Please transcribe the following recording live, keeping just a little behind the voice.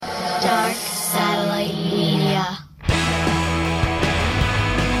Dark Satellite Media.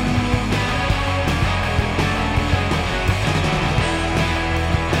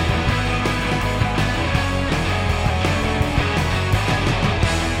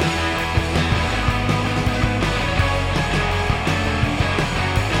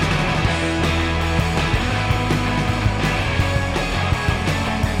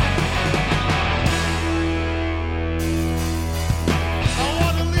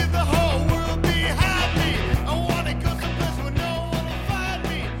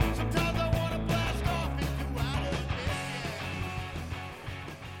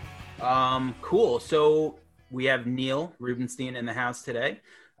 Cool. So we have Neil Rubenstein in the house today.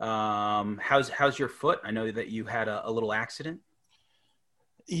 How's your foot? I know that you had a little accident.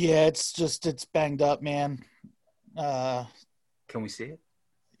 Yeah, it's banged up, man. Can we see it?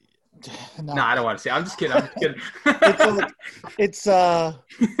 No, I don't want to see it. I'm just kidding.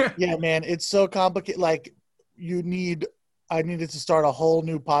 Yeah, man, it's so complicated. Like I needed to start a whole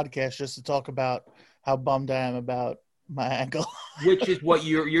new podcast just to talk about how bummed I am about my ankle. Which is what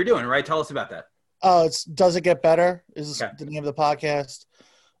you're doing, right? Tell us about that. Does it get better? Is Okay. the name of the podcast?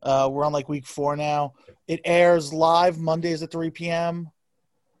 We're on like week 4 now. It airs live Mondays at 3 p.m.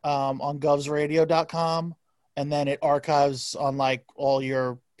 On govsradio.com, and then it archives on like all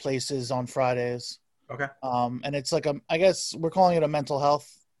your places on Fridays. Okay. And it's like I guess we're calling it a mental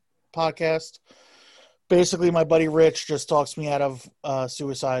health podcast. Basically, my buddy Rich just talks me out of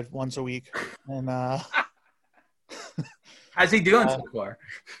suicide once a week, and how's he doing so far?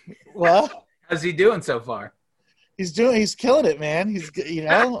 What? How's he doing so far? He's killing it, man. He's,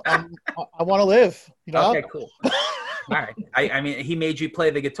 I want to live, Okay, cool. All right. I mean, he made you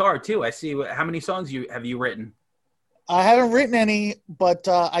play the guitar too. I see. How many songs have you written? I haven't written any, but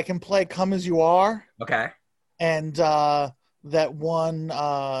I can play "Come as You Are." Okay. And that one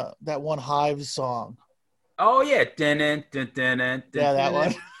Hives song. Oh yeah. Yeah, that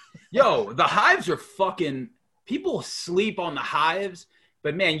one. Yo, the Hives are fucking. People sleep on the Hives,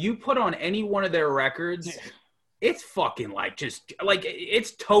 but man, you put on any one of their records, it's fucking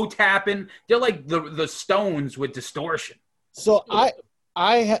it's toe tapping. They're like the Stones with distortion. So I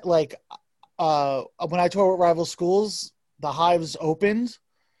had when I toured with Rival Schools, the Hives opened.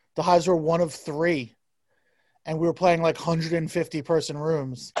 The Hives were one of 3, and we were playing like 150 person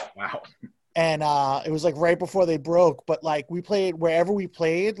rooms. Wow. And it was like right before they broke, but like we played wherever we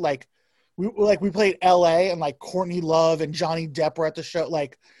played, like we played LA, and like Courtney Love and Johnny Depp were at the show.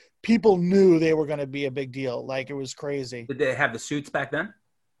 Like people knew they were going to be a big deal. Like it was crazy. Did they have the suits back then?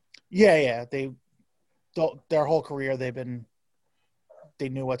 Yeah. Their whole career, they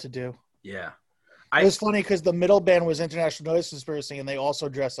knew what to do. Yeah. It was funny because the middle band was International Noise Conspiracy, and they also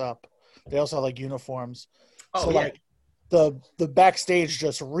dress up. They also have like uniforms. Oh, so yeah. Like the backstage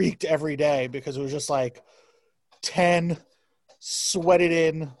just reeked every day because it was just like 10 sweated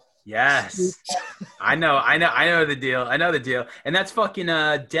in. Yes. I know the deal. And that's fucking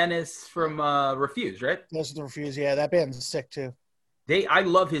Dennis from Refuse, right? Dennis from Refuse, yeah. That band's sick too. I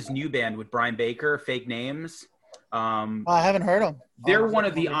love his new band with Brian Baker, Fake Names. I haven't heard them. They're one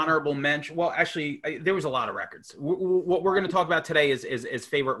of the honorable mention. Well, actually, there was a lot of records. What we're going to talk about today is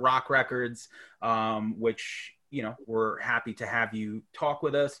favorite rock records, which, we're happy to have you talk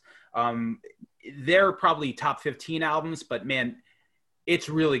with us. They're probably top 15 albums, but man, it's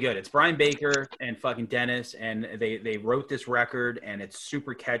really good. It's Brian Baker and fucking Dennis, and they wrote this record, and it's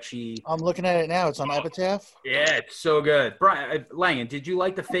super catchy. I'm looking at it now. It's on Epitaph. Yeah, it's so good. Brian Langan, did you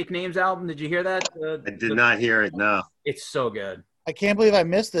like the Fake Names album? Did you hear that? I did not hear it. No. It's so good. I can't believe I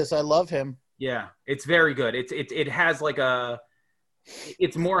missed this. I love him. Yeah, it's very good. It has like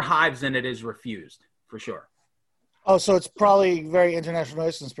it's more Hives than it is Refused, for sure. Oh, so it's probably very International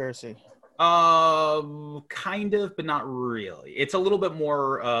Noise Conspiracy. Kind of, but not really. It's a little bit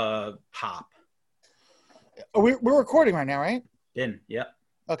more pop. We're recording right now, right? Yeah.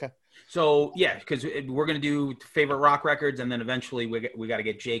 Okay. So yeah, because we're gonna do favorite rock records, and then eventually we got to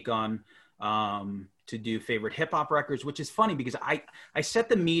get Jake on to do favorite hip hop records, which is funny because I set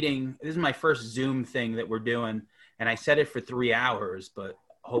the meeting. This is my first Zoom thing that we're doing, and I set it for 3 hours, but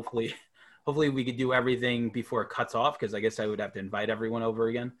hopefully we could do everything before it cuts off, because I guess I would have to invite everyone over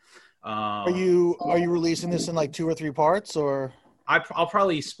again. Are you releasing this in like 2 or 3 parts, or? I'll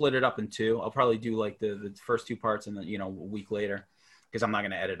probably split it up in 2. I'll probably do like the first 2 parts, and then a week later, because I'm not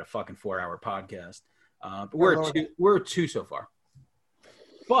going to edit a fucking 4-hour podcast. But we're at 2 so far.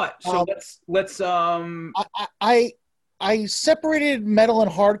 But so let's I separated metal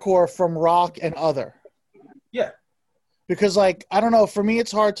and hardcore from rock and other. Yeah. Because like I don't know, for me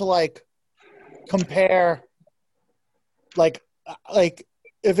it's hard to like compare like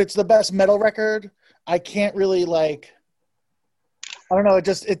if it's the best metal record, I can't really like. I don't know.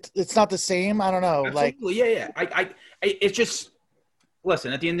 It's not the same. I don't know. Absolutely. Yeah. It's just.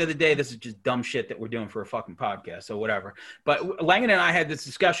 Listen, at the end of the day, this is just dumb shit that we're doing for a fucking podcast, so whatever. But Langan and I had this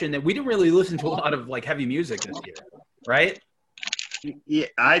discussion that we didn't really listen to a lot of like heavy music this year, right? Yeah,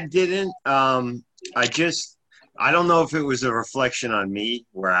 I didn't. I don't know if it was a reflection on me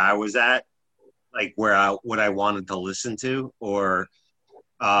where I was at, like what I wanted to listen to, or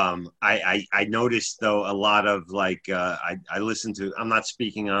I noticed though a lot of like I listened to. I'm not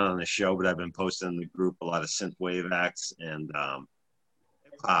speaking on the show, but I've been posting in the group a lot of synthwave acts and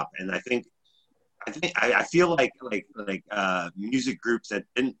pop, and I feel like music groups that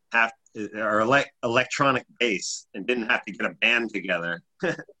didn't have or electronic bass and didn't have to get a band together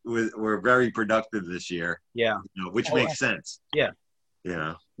were very productive this year. Yeah, which makes sense. Yeah,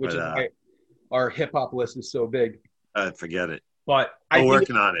 which is why our hip hop list is so big. Forget it. But I'm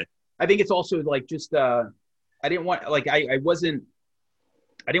working on it. I think it's also like just I didn't want like I didn't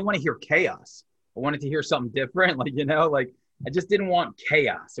want to hear chaos. I wanted to hear something different, like. I just didn't want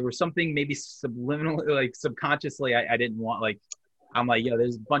chaos. There was something maybe subliminally, like subconsciously, I didn't want I'm like,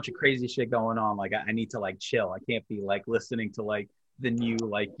 there's a bunch of crazy shit going on. Like I need to like chill. I can't be like listening to like the new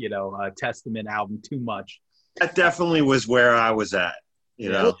Testament album too much. That definitely was where I was at.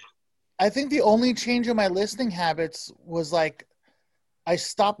 I think the only change in my listening habits was like I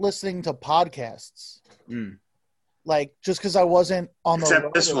stopped listening to podcasts. Like just because I wasn't on the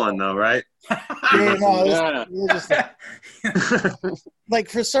except this one though, right? Like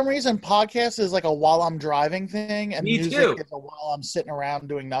for some reason, podcast is like a while I'm driving thing, and music is a while I'm sitting around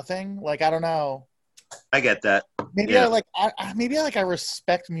doing nothing. Like I don't know. I get that. Maybe I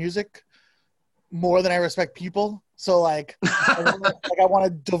respect music more than I respect people. So like, I want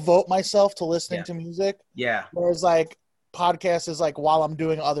to devote myself to listening to music. Yeah. Whereas like podcast is like while I'm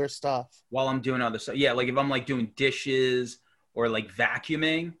doing other stuff. Yeah, like if I'm like doing dishes or like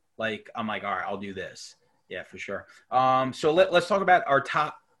vacuuming, like I'm like, all right, I'll do this. Yeah, for sure. So let's talk about our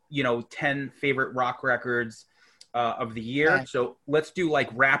top 10 favorite rock records of the year. Okay. So let's do like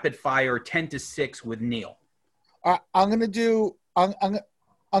rapid fire 10 to 6 with Neil. I'm gonna do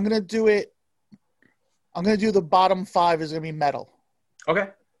the bottom 5 is gonna be metal. Okay.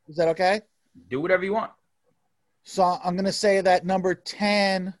 Is that okay? Do whatever you want. So I'm going to say that number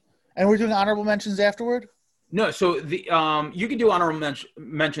 10, and we're doing honorable mentions afterward? No, so the you can do honorable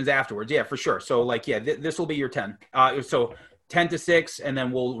mentions afterwards. Yeah, for sure. So like, this will be your 10. So 10 to 6, and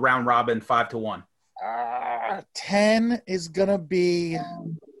then we'll round robin 5 to 1. 10 is going to be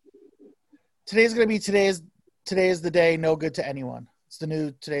 – today's the day, No Good to Anyone. It's the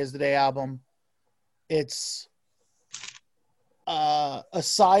new Today's the Day album. It's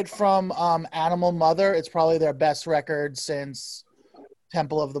aside from Animal Mother, it's probably their best record since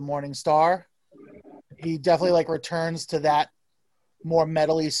Temple of the Morning Star. He definitely like returns to that more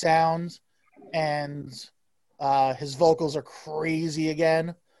metally sound, and his vocals are crazy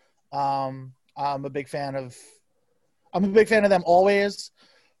again. I'm a big fan of them always.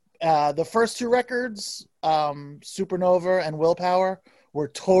 The first 2 records, Supernova and Willpower, were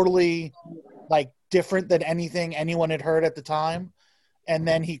totally like different than anything anyone had heard at the time. And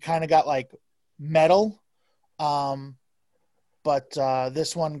then he kind of got like metal. But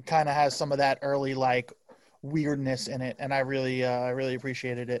this one kind of has some of that early like weirdness in it. And I really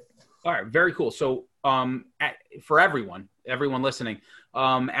appreciated it. All right. Very cool. So for everyone listening,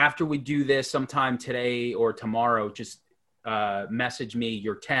 after we do this sometime today or tomorrow, just message me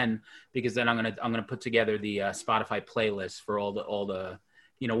your 10, because then I'm gonna put together the Spotify playlist for all the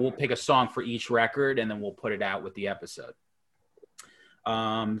we'll pick a song for each record and then we'll put it out with the episode.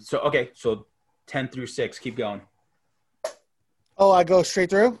 So 10 through 6, keep going. Oh, I go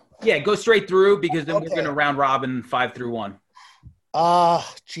straight through? Yeah, go straight through, because then we're gonna round robin 5 through 1.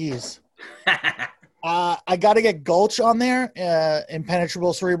 Jeez. I got to get Gulch on there.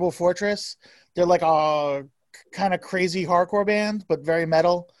 Impenetrable Cerebral Fortress. They're like a kind of crazy hardcore band, but very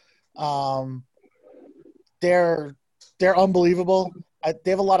metal. They're unbelievable.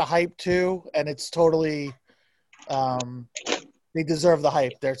 They have a lot of hype too, and it's totally. They deserve the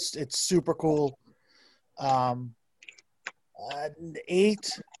hype. It's super cool.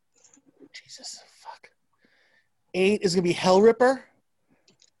 8. Jesus fuck. 8 is gonna be Hellripper.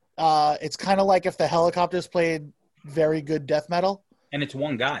 It's kind of like if the Helicopters played very good death metal. And it's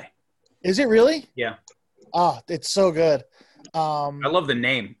one guy. Is it really? Yeah. Oh, it's so good. I love the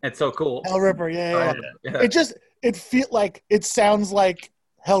name. It's so cool. Hellripper, yeah. It sounds like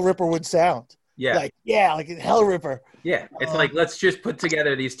Hellripper would sound. Yeah. Like Hellripper. Yeah. It's like, let's just put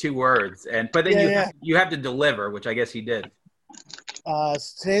together these 2 words, but then you have to deliver, which I guess he did.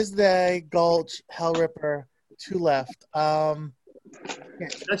 Today's the day. Gulch, Hell Ripper, 2 left.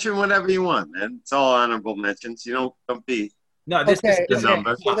 Mention whatever you want, man. It's all honorable mentions. You don't be. No, this Okay, is the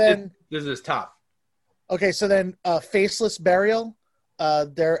number. So then, this is top. okay, so then, Faceless Burial,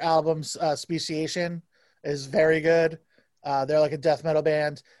 their album's Speciation is very good. They're like a death metal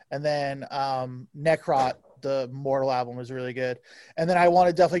band, and then Necrot, the Mortal album, is really good. And then I want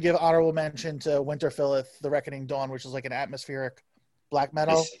to definitely give honorable mention to Winterfilleth, The Reckoning Dawn, which is like an atmospheric black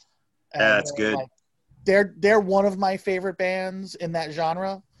metal. Yeah, that's good. Like, they're one of my favorite bands in that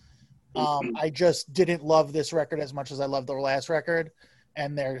genre. I just didn't love this record as much as I loved the last record,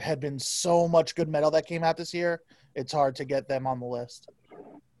 and there had been so much good metal that came out this year. It's hard to get them on the list.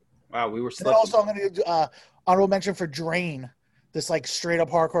 Wow, we were. And then also, I'm going to do honorable mention for Drain, this like straight up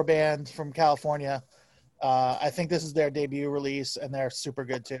hardcore band from California. I think this is their debut release, and they're super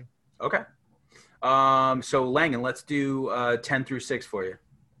good too. Okay. So Langan, let's do 10 through 6 for you.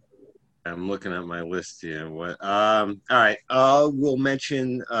 I'm looking at my list here. What? All right. We'll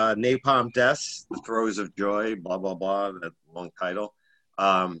mention Napalm Death, The Throes of Joy, blah blah blah. That long title.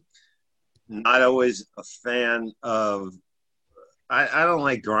 Not always a fan of. I don't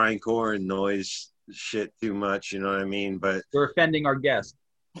like grindcore and noise shit too much. You know what I mean? But We're offending our guest.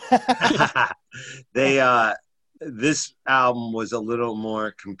 This album was a little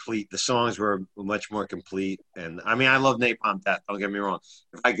more complete. The songs were much more complete, and I mean, I love Napalm Death. Don't get me wrong.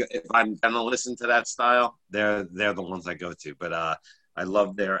 If I'm gonna listen to that style, they're the ones I go to. But I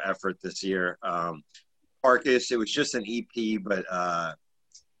love their effort this year. Carcass, it was just an EP, but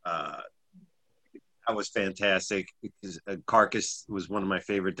that was fantastic because Carcass was one of my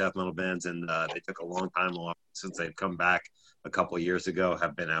favorite death metal bands, and they took a long time off since they've come back a couple of years ago.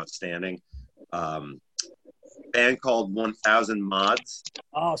 Have been outstanding. Band called 1000 Mods.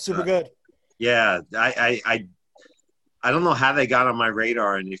 Oh, super good. Yeah, I don't know how they got on my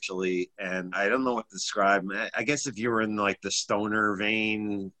radar initially, and I don't know what to describe. I guess if you were in like the stoner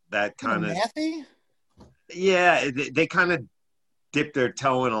vein, that kind of mathy. Yeah, they kind of dip their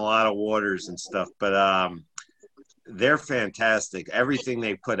toe in a lot of waters and stuff, but they're fantastic. Everything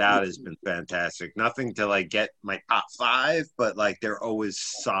they put out has been fantastic. Nothing to like get my top 5, but like they're always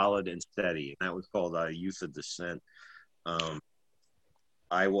solid and steady. And that was called Youth of Descent.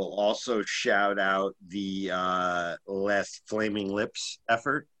 I will also shout out the last Flaming Lips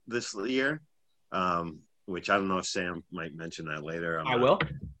effort this year, which I don't know if Sam might mention that later. I will.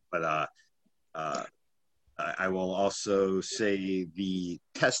 But I will also say the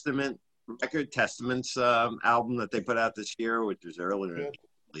Testament's album that they put out this year, which was earlier.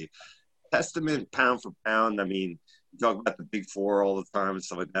 Testament, pound for pound. I mean, you talk about the big 4 all the time and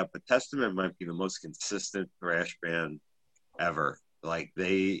stuff like that, but Testament might be the most consistent thrash band ever. Like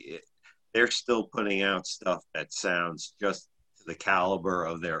they're still putting out stuff that sounds just to the caliber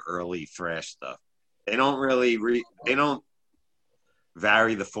of their early thrash stuff. They don't really they don't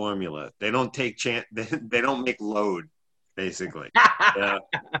vary the formula. They don't take they don't make load. Basically,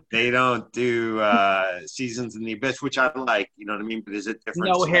 they don't do Seasons in the Abyss, which I like. You know what I mean? But is it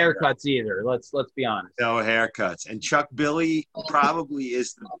different? No haircuts either. Let's be honest. No haircuts. And Chuck Billy probably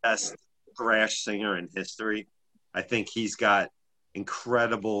is the best thrash singer in history. I think he's got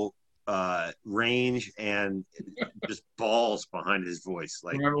incredible range and just balls behind his voice.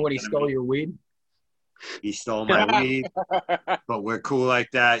 Like, remember when he stole your weed? He stole my weed, but we're cool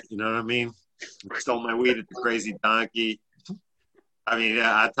like that. You know what I mean? He stole my weed at the Crazy Donkey. I mean,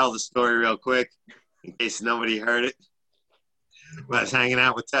 I'll tell the story real quick in case nobody heard it. When I was hanging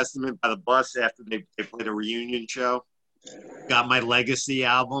out with Testament by the bus after they played a reunion show, got my Legacy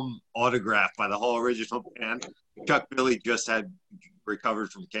album autographed by the whole original band. Chuck Billy just had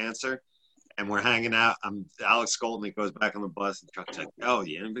recovered from cancer, and we're hanging out. I'm Alex Golden. Goes back on the bus, and Chuck's like, "Yo,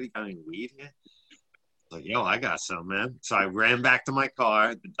 anybody got any weed here?" Like, yo, I got some, man. So I ran back to my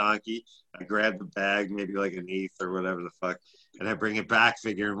car, the Donkey. I grabbed the bag, maybe like an eighth or whatever the fuck, and I bring it back,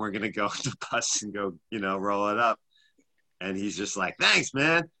 figuring we're gonna go on the bus and go, roll it up. And he's just like, "Thanks,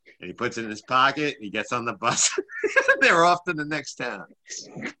 man." And he puts it in his pocket. And he gets on the bus. They're off to the next town.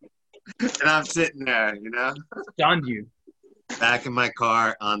 And I'm sitting there, Stunned you. back in my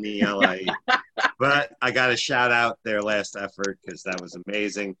car on the LIE. But I got to shout out their last effort because that was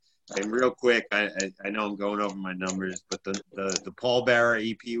amazing. And real quick, I know I'm going over my numbers, but the Paul Bearer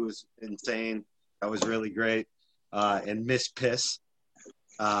EP was insane. That was really great. And Miss Piss,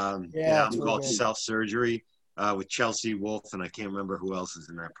 album called Self Surgery with Chelsea Wolfe, and I can't remember who else is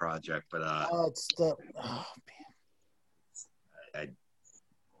in that project. But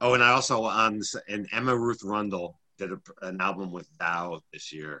and I also and Emma Ruth Rundle did an album with Thou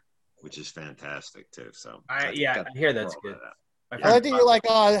this year, which is fantastic too. So I hear that's good. My I friend like that you're like,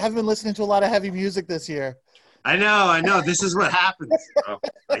 oh, I haven't been listening to a lot of heavy music this year. I know. This is what happens. Bro.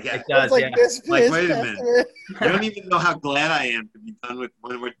 Like, It does, It's like yeah. this, Like, this, wait a Testament. minute. You don't even know how glad I am to be done with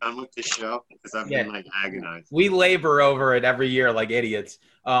when we're done with this show because I've Yeah. been like agonized. We labor over it every year like idiots.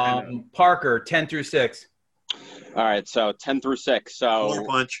 I know. Parker, 10 through 6. All right, so 10 through 6. More So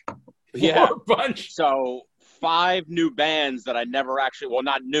punch. yeah, Four bunch. so 5 new bands that I never actually, well,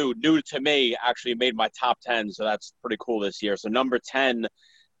 not new to me, actually made my top 10. So that's pretty cool this year. So number 10,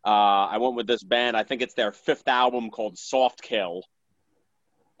 I went with this band. I think it's their 5th album called Soft Kill,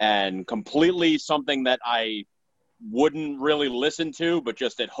 and completely something that I wouldn't really listen to, but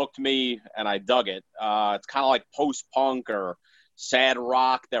just it hooked me and I dug it. It's kind of like post-punk or sad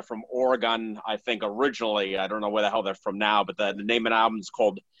rock. They're from Oregon, I think, originally. I don't know where the hell they're from now, but the name of the album is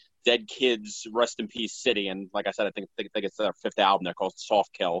called Dead Kids, Rest in Peace City. And like I said, I think it's their 5th album. They're called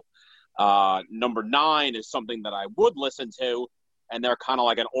Soft Kill. Number 9 is something that I would listen to, and they're kind of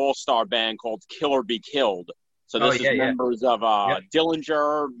like an all-star band called Killer Be Killed. So this is members of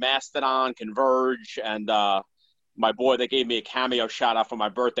Dillinger, Mastodon, Converge, and my boy that gave me a cameo shout-out for my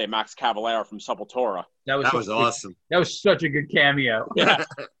birthday, Max Cavalera from Sepultura. That was awesome. That was such a good cameo. Yeah.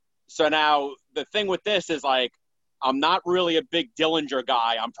 So now the thing with this is, like, I'm not really a big Dillinger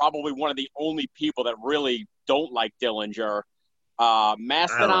guy. I'm probably one of the only people that really don't like Dillinger.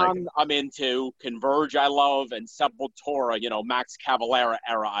 Mastodon, I'm into. Converge, I love. And Sepultura, Max Cavalera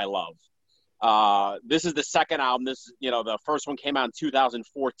era, I love. This is the second album. The first one came out in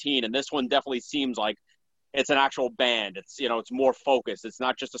 2014, and this one definitely seems like it's an actual band. It's, it's more focused. It's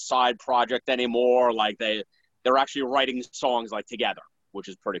not just a side project anymore. Like they're actually writing songs like together, which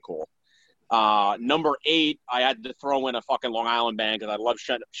is pretty cool. Number 8, I had to throw in a fucking Long Island band because I love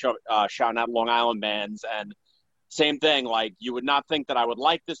shouting out Long Island bands. And same thing, like, you would not think that I would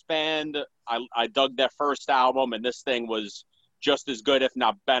like this band. I dug their first album, and this thing was just as good, if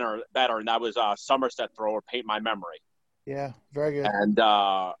not better. And that was Somerset Thrower, Paint My Memory. Yeah, very good. And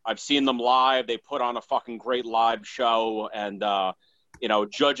I've seen them live. They put on a fucking great live show. And,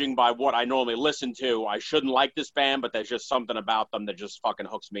 judging by what I normally listen to, I shouldn't like this band, but there's just something about them that just fucking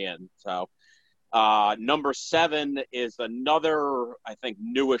hooks me in. So number 7 is another, I think,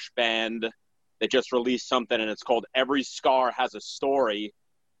 newish band that just released something, and it's called Every Scar Has a Story.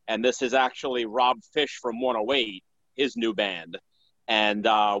 And this is actually Rob Fish from 108, his new band. And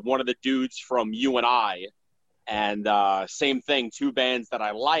one of the dudes from U&I. And same thing, 2 bands that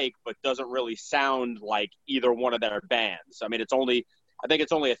I like, but doesn't really sound like either one of their bands. I mean, I think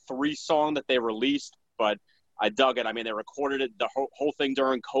it's only a 3-song that they released, but I dug it. I mean, they recorded it, the whole thing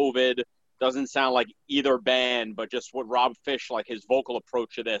during COVID. Doesn't sound like either band, but just what Rob Fish, like his vocal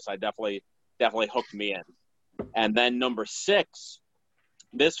approach to this, I definitely hooked me in. And then number 6,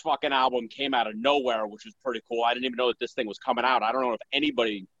 this fucking album came out of nowhere, which was pretty cool. I didn't even know that this thing was coming out. I don't know if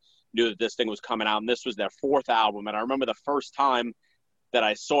anybody knew that this thing was coming out, and this was their 4th album. And I remember the first time that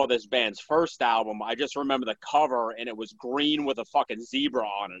I saw this band's first album, I just remember the cover, and it was green with a fucking zebra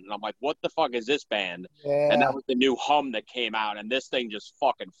on it. And I'm like, what the fuck is this band? Yeah. And that was the new Hum that came out, and this thing just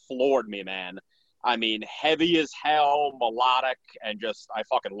fucking floored me, man. I mean, heavy as hell, melodic, and just, I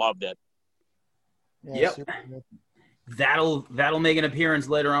fucking loved it. Yeah, Yep. super good. That'll make an appearance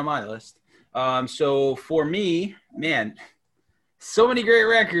later on my list. So for me, man, so many great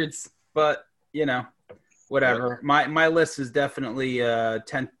records, but whatever. My list is definitely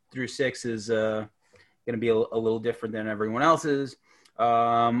 10 through 6 is going to be a little different than everyone else's.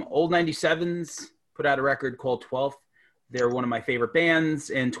 Old 97s put out a record called 12th. They're one of my favorite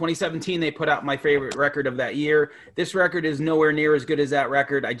bands. In 2017, they put out my favorite record of that year. This record is nowhere near as good as that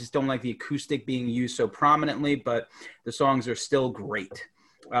record. I just don't like the acoustic being used so prominently, but the songs are still great.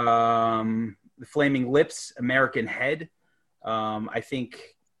 The Flaming Lips, American Head. I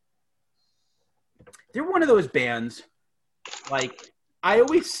think they're one of those bands, like, I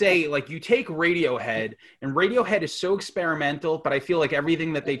always say, like, you take Radiohead, and Radiohead is so experimental, but I feel like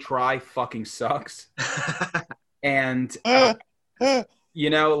everything that they try fucking sucks. And,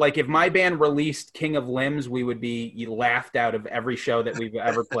 like, if my band released King of Limbs, we would be laughed out of every show that we've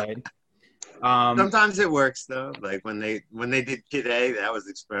ever played. Sometimes it works, though. Like, when they did Kid A, that was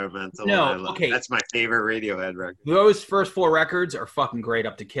experimental. No, okay. That's my favorite Radiohead record. Those first 4 records are fucking great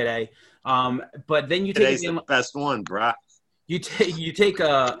up to Kid A. But then you take Today's the best one, brah. You take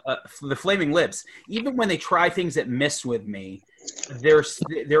the Flaming Lips. Even when they try things that miss with me,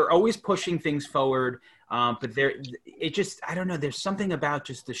 they're always pushing things forward. But it just, I don't know. There's something about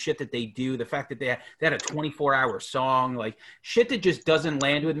just the shit that they do. The fact that they had a 24-hour song, like shit that just doesn't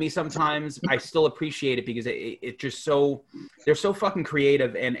land with me sometimes. I still appreciate it because it just they're so fucking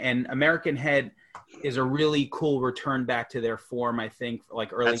creative. And American Head is a really cool return back to their form, I think,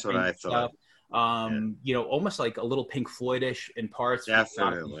 like early That's what I thought. stuff. You know, almost like a little Pink Floyd-ish in parts.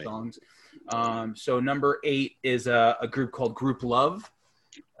 Definitely. Songs. So number 8 is a group called Group Love.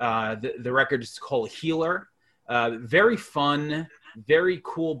 The record is called Healer. Very fun, very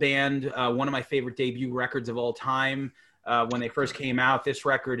cool band. One of my favorite debut records of all time. When they first came out, this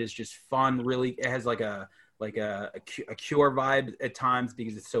record is just fun. Really, it has like a Cure vibe at times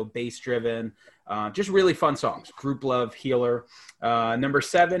because it's so bass driven. Just really fun songs. Group Love, Healer. Number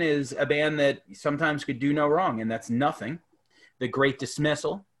 7 is a band that sometimes could do no wrong, and that's Nothing. The Great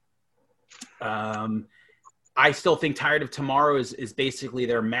Dismissal. I still think Tired of Tomorrow is basically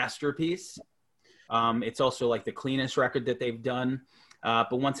their masterpiece. It's also like the cleanest record that they've done.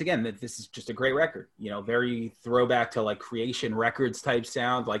 But once again, this is just a great record, you know, very throwback to like Creation Records type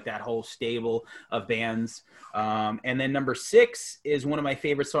sound, like that whole stable of bands. And then number 6 is one of my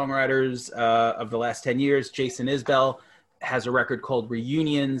favorite songwriters of the last 10 years, Jason Isbell, has a record called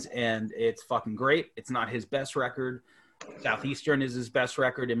Reunions, and it's fucking great. It's not his best record. Southeastern is his best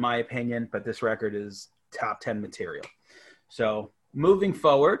record, in my opinion, but this record is top 10 material. So moving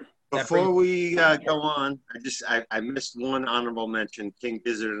forward. Before we go on, I missed one honorable mention. King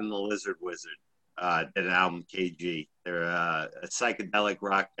Gizzard and the Lizard Wizard did an album, KG. They're a psychedelic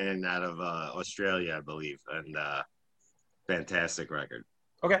rock band out of Australia, I believe, and fantastic record.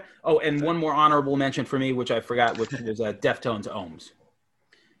 Okay. Oh, and one more honorable mention for me, which I forgot, which was Deftones Ohms,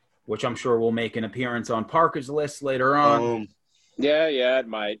 which I'm sure will make an appearance on Parker's list later on. Yeah, it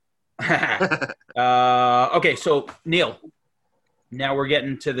might. Okay, so Neil, now we're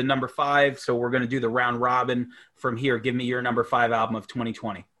getting to the number 5, so we're going to do the round robin from here. Give me your number 5 album of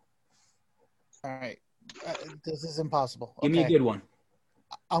 2020. All right. This is impossible. Give me a good one.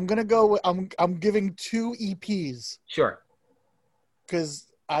 I'm going to go with, I'm giving 2 EPs. Sure. Because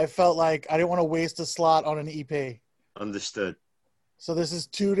I felt like I didn't want to waste a slot on an EP. Understood. So this is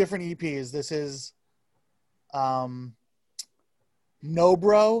 2 different EPs. This is No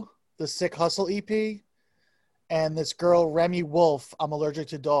Bro, the Sick Hustle EP, and this girl, Remy Wolf, I'm Allergic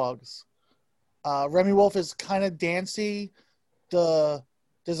to Dogs. Remy Wolf is kind of dancey. There's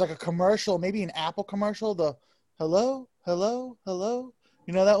like a commercial, maybe an Apple commercial, the hello, hello, hello.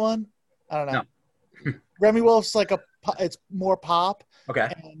 You know that one? I don't know. No. Remy Wolf's like it's more pop.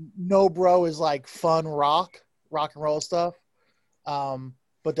 Okay. And No Bro is like fun rock and roll stuff.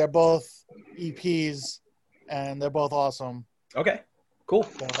 But they're both EPs, and they're both awesome. Okay. Cool.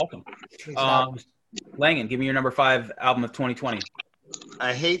 Welcome. Langan, give me your number 5 album of 2020.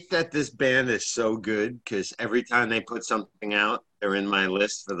 I hate that this band is so good because every time they put something out, they're in my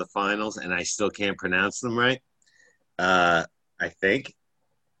list for the finals, and I still can't pronounce them right. I think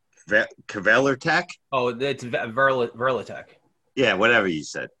Kvelertak. Oh, it's Verlatek. Yeah, whatever you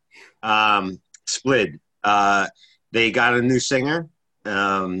said. Splid. They got a new singer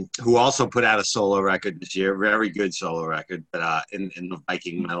who also put out a solo record this year. Very good solo record, but in the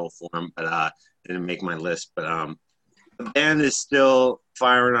Viking metal form. But didn't make my list. But the band is still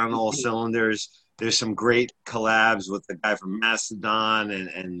firing on all cylinders. There's some great collabs with the guy from Mastodon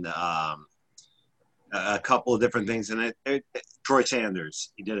and a couple of different things in it. Troy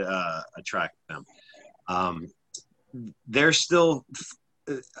Sanders, he did a track with them. They're still –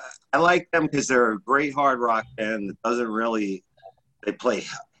 I like them because they're a great hard rock band that doesn't really – they play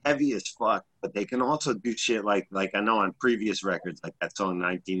heavy as fuck, but they can also do shit like I know on previous records, like that song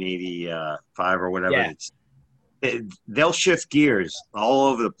 1985 or whatever. Yeah. They'll shift gears all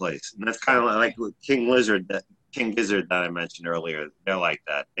over the place. And that's kind of like King Gizzard that I mentioned earlier. They're like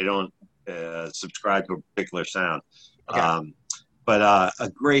that. They don't subscribe to a particular sound. Okay. But a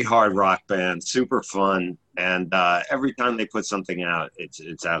great hard rock band, super fun. And every time they put something out, it's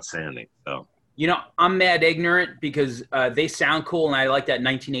outstanding. So, you know, I'm mad ignorant because they sound cool, and I like that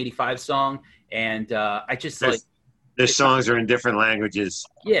 1985 song. And I just their songs are in different languages.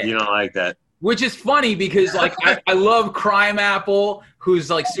 Yeah, you don't like that. Which is funny because like I love Crime Apple, who's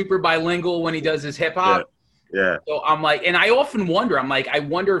like super bilingual when he does his hip hop. Yeah. So I'm like, and I often wonder, I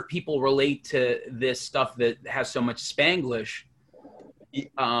wonder if people relate to this stuff that has so much Spanglish.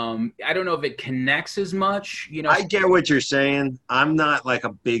 I don't know if it connects as much, you know. I get what you're saying. I'm not like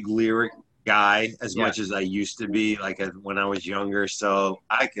a big lyric guy as much as I used to be, like when I was younger. So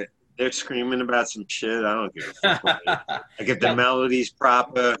they're screaming about some shit. I don't give a fuck. Like if the melody's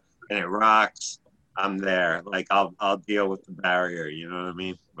proper and it rocks, I'm there. Like I'll deal with the barrier. You know what I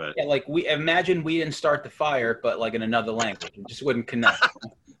mean? But Yeah, like we didn't start the fire, but like in another language, it just wouldn't connect.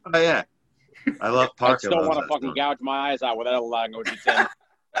 oh yeah, I love I Parker. still loves want to that fucking song. gouge my eyes out with that language. It's in.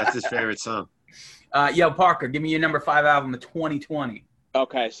 That's his favorite song. Yo, Parker, give me your number 5 album of 2020.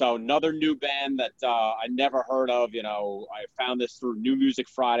 Okay, so another new band that I never heard of. You know, I found this through New Music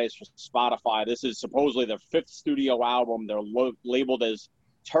Fridays for Spotify. This is supposedly their 5th studio album. They're labeled as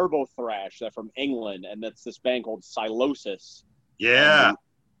Turbo Thrash. They're from England, and that's this band called Silosis. Yeah.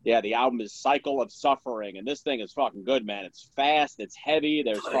 Yeah, the album is Cycle of Suffering, and this thing is fucking good, man. It's fast, it's heavy.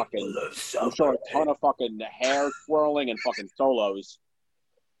 There's fucking, I'm sure, a ton of fucking hair twirling and fucking solos.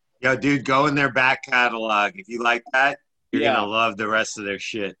 Yo, dude, go in their back catalog. If you like that, you're Yeah. gonna love the rest of their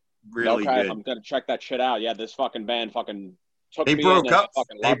shit. Really Okay, good. I'm gonna check that shit out. Yeah, this fucking band fucking took They me broke in, and up. I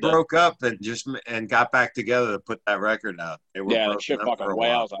fucking They loved it. broke up and got back together to put that record out. They were Yeah, that broken shit up fucking for a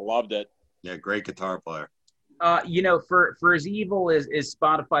while. whales. I loved it. Yeah, great guitar player. You know, for as evil as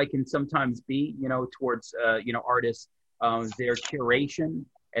Spotify can sometimes be, you know, towards artists, their curation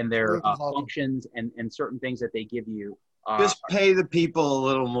and their functions and certain things that they give you. Just pay the people a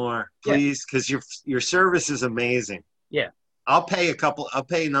little more, please, because your service is amazing. Yeah. I'll pay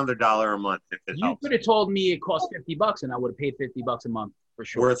another $1 a month if it You helps. could have told me it cost $50, and I would have paid $50 a month for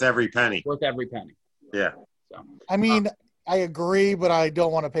sure. Worth every penny. Worth every penny. Yeah. So, I mean, I agree, but I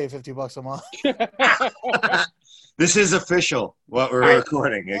don't want to pay $50 a month. This is official. What we're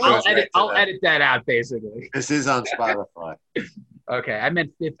recording. It goes right to I'll that. edit that out, basically. This is on Spotify. Okay, I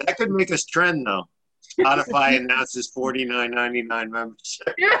meant 50. That could make us trend though. Spotify announces $49.99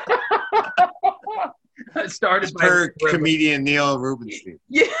 membership Started by per comedian Neil Rubenstein.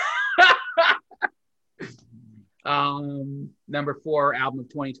 Yeah. Number 4 album of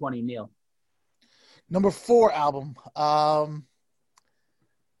 2020, Neil. Number 4 album.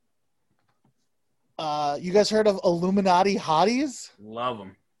 You guys heard of Illuminati Hotties? Love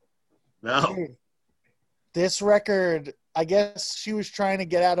them. No. Dude, this record, I guess she was trying to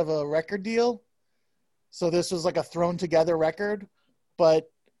get out of a record deal. So this was like a thrown together record.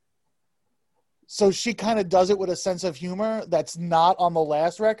 But so she kind of does it with a sense of humor that's not on the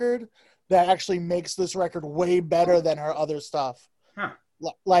last record. That actually makes this record way better than her other stuff. Huh.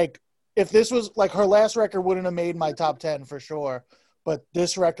 Like, if this was like her last record wouldn't have made my top 10 for sure. But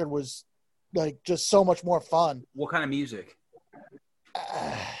this record was like just so much more fun. What kind of music?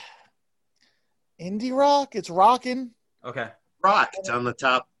 Indie rock, it's rocking. Okay. Rock. It's on the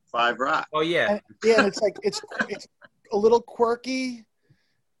top 5 rock. Oh yeah. And it's like it's a little quirky,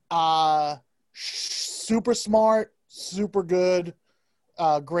 super smart, super good,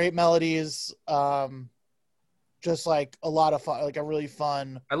 great melodies, just like a lot of fun, like a really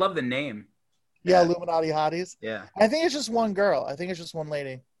fun. I love the name. Yeah, Illuminati Hotties. Yeah. I think it's just one girl. I think it's just one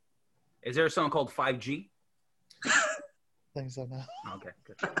lady. Is there a song called 5G? I think so now. Okay,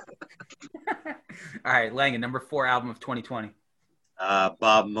 good. All right, Langan, number 4 album of 2020.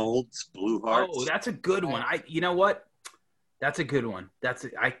 Bob Mold's Blue Hearts. Oh, that's a good one. You know what? That's a good one.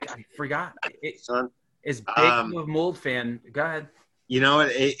 I forgot. Son. Is big of a Mold fan. Go ahead. You know,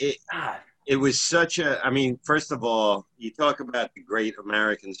 God. it was such a, I mean, first of all, you talk about the great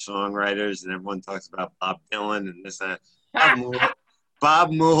American songwriters and everyone talks about Bob Dylan and this and that.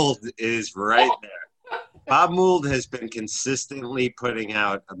 Bob Mould is right there. Bob Mould has been consistently putting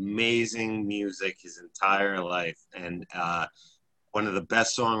out amazing music his entire life and one of the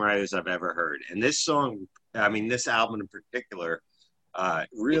best songwriters I've ever heard. And this song, I mean, this album in particular,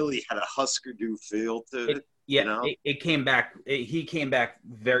 really had a Husker Du feel to it. Yeah, you know? it came back. He came back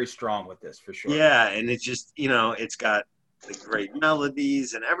very strong with this for sure. Yeah, and it's just, you know, it's got the great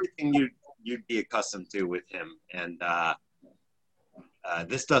melodies and everything you'd be accustomed to with him. And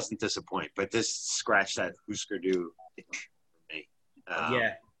this doesn't disappoint, but this scratched that Husker Du itch for me.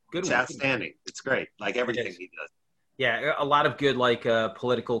 Yeah, good it's one. outstanding. It's great, like everything he does. Yeah, a lot of good like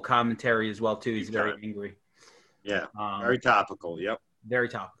political commentary as well too. He's very angry. Yeah, very topical. Yep. Very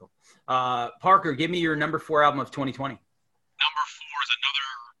topical. Parker, give me your number 4 album of 2020. Number 4 is another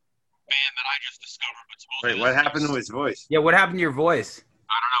band that I just discovered. But Wait, what happened to his voice? Yeah, what happened to your voice?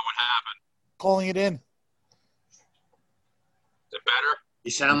 I don't know what happened. Calling it in. Is it better? You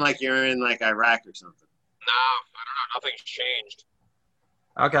sound like you're in like Iraq or something. No, I don't know. Nothing's changed.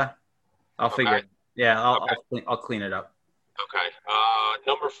 Okay, I'll figure it. Yeah, I'll clean it up. Okay.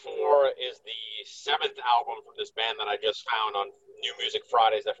 Number 4 is the 7th album from this band that I just found on New Music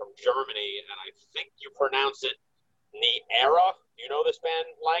Fridays. They're from Germany, and I think you pronounce it Neaera. Do you know this band,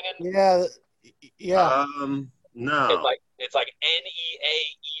 Langan? Yeah. No. It's like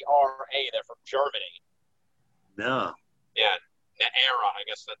Neaera. They're from Germany. No. Yeah, that era. I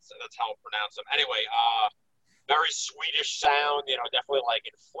guess that's how I'll pronounce them. Anyway, very Swedish sound, definitely like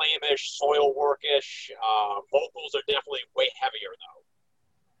Inflamish, Soilworkish. Vocals are definitely way heavier though.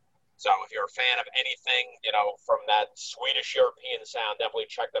 So if you're a fan of anything, from that Swedish European sound, definitely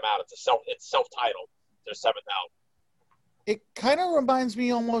check them out. It's self-titled. Their 7th album. It kind of reminds me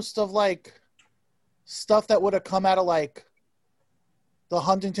almost of like stuff that would have come out of like the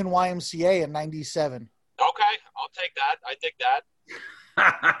Huntington YMCA in '97. Okay, I'll take that. I dig that.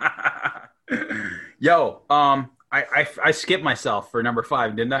 Yo, I skipped myself for number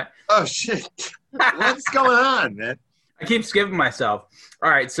 5, didn't I? Oh shit! What's going on, man? I keep skipping myself. All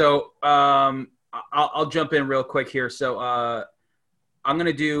right, so I'll jump in real quick here. So I'm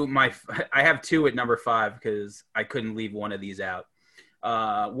gonna do I have 2 at number 5 because I couldn't leave one of these out.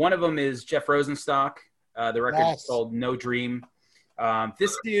 One of them is Jeff Rosenstock. The record is called No Dream.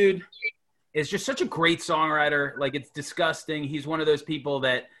 This dude is just such a great songwriter. Like, it's disgusting. He's one of those people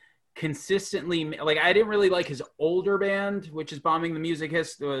that consistently, like, I didn't really like his older band, which is Bombing the Music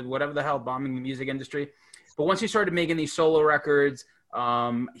Bombing the Music Industry. But once he started making these solo records,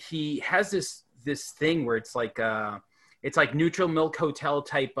 he has this thing where it's like Neutral Milk Hotel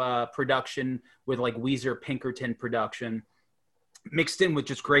type production with like Weezer Pinkerton production, mixed in with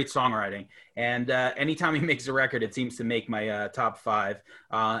just great songwriting. And anytime he makes a record, it seems to make my top 5.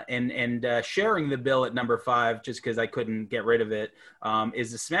 And sharing the bill at number 5, just because I couldn't get rid of it,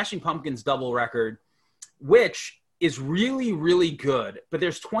 is the Smashing Pumpkins double record, which is really, really good. But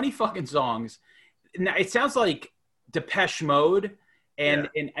there's 20 fucking songs. Now, it sounds like Depeche Mode. And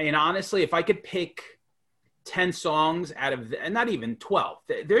honestly, if I could pick 10 songs out of, and not even 12,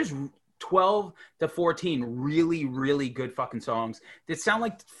 there's 12 to 14 really, really good fucking songs that sound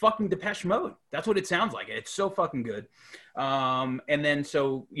like fucking Depeche Mode. That's what it sounds like. It's so fucking good. And then,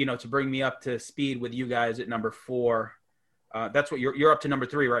 so, to bring me up to speed with you guys at number 4, that's what you're up to number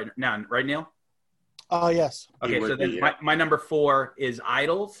 3 right now, right, Neil? Oh, yes. Okay, so then my number 4 is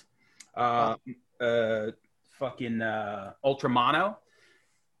Idols. Ultramono.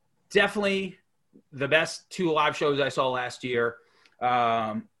 Definitely the best 2 live shows I saw last year.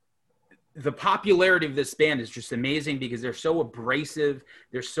 The popularity of this band is just amazing because they're so abrasive.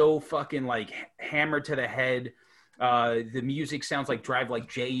 They're so fucking like hammered to the head. The music sounds like Drive Like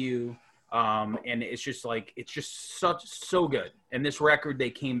J.U. And it's just so good. And this record, they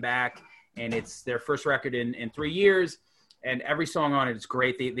came back, and it's their first record in 3 years. And every song on it is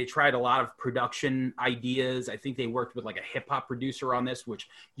great. They tried a lot of production ideas. I think they worked with like a hip hop producer on this, which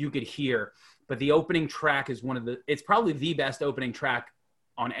you could hear. But the opening track is it's probably the best opening track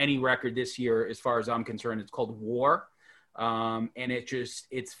on any record this year, as far as I'm concerned. It's called War. And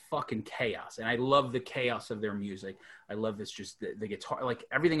it's fucking chaos. And I love the chaos of their music. I love this, just the guitar, like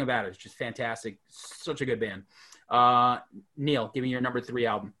everything about it is just fantastic. Such a good band. Neil, give me your number 3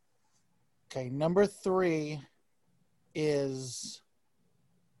 album. Okay. Number 3 is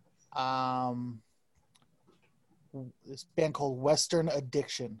this band called Western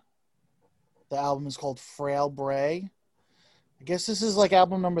Addiction. The album is called Frail Bray. I guess this is like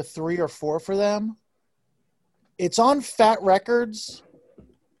album number 3 or 4 for them. It's on Fat Records,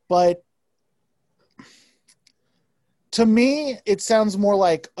 but to me, it sounds more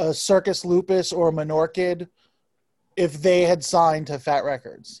like a Circus Lupus or a Menorchid if they had signed to Fat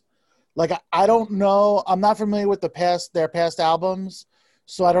Records. Like, I don't know. I'm not familiar with their past albums,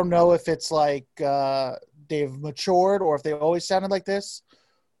 so I don't know if it's like they've matured or if they always sounded like this.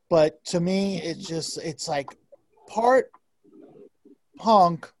 But to me, it's like part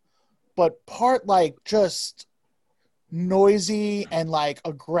punk, but part like just noisy and like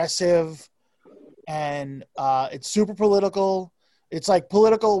aggressive, and it's super political. It's like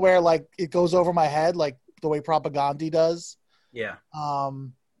political where like it goes over my head, like the way Propaganda does. Yeah.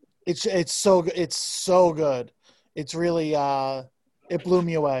 It's so good. It's really it blew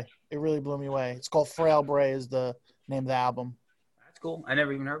me away. It really blew me away. It's called Frail Bray is the name of the album. That's cool. I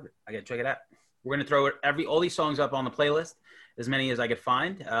never even heard of it. I gotta check it out. We're gonna throw all these songs up on the playlist, as many as I could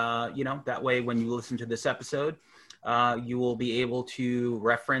find. That way when you listen to this episode, you will be able to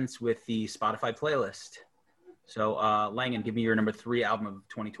reference with the Spotify playlist. So Langan, give me your number 3 album of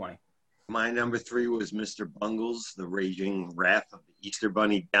 2020. My number 3 was Mr. Bungles, The Raging Wrath of the Easter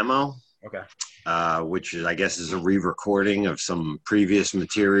Bunny demo. Okay. Which is, I guess, is a re-recording of some previous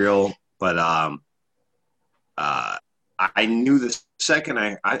material. But I knew the second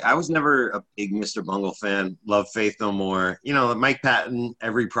I was never a big Mr. Bungle fan. Love Faith No More. Mike Patton,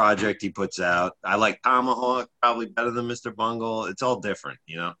 every project he puts out. I like Tomahawk probably better than Mr. Bungle. It's all different,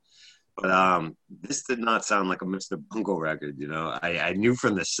 But this did not sound like a Mr. Bungle record, I knew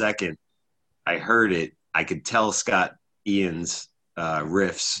from the second I heard it, I could tell Scott Ian's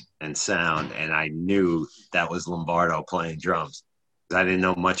riffs and sound, and I knew that was Lombardo playing drums. I didn't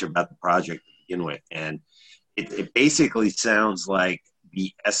know much about the project to begin with, and it basically sounds like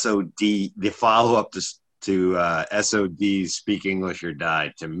the SOD, the follow-up to SOD's Speak English or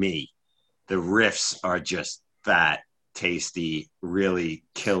Die. To me, the riffs are just fat, tasty, really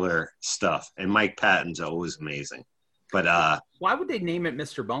killer stuff, and Mike Patton's always amazing. But why would they name it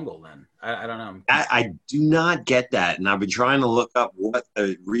Mr. Bungle then? I don't know. I do not get that, and I've been trying to look up what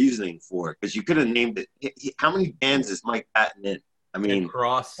the reasoning for it, because you could have named it. How many bands is Mike Patton in? I mean,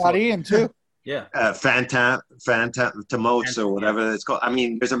 Cross. Got Ian too. Yeah. Phantomos or whatever it's called. I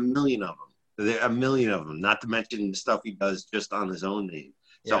mean, there's a million of them. There are a million of them, not to mention the stuff he does just on his own name.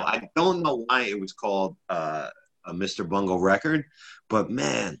 So Yeah. I don't know why it was called a Mr. Bungle record, but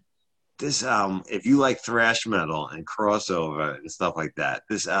man, this album, if you like thrash metal and crossover and stuff like that,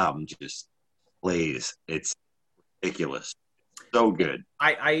 this album just plays. It's ridiculous. So good.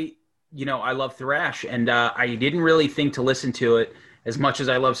 I love thrash, and I didn't really think to listen to it as much as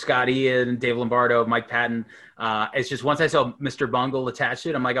I love Scott Ian, Dave Lombardo, Mike Patton. It's just once I saw Mr. Bungle attached to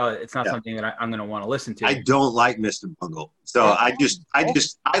it, I'm like, oh, it's not something that I'm going to want to listen to. I don't like Mr. Bungle, so I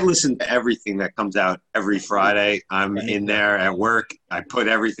listen to everything that comes out every Friday. I'm in there at work. I put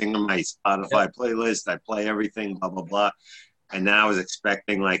everything in my Spotify playlist. I play everything, blah blah blah. And then I was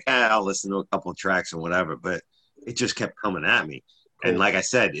expecting like, I'll listen to a couple of tracks or whatever, but it just kept coming at me. And like I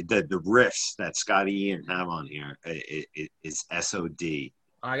said, the riffs that Scotty Ian have on here is SOD.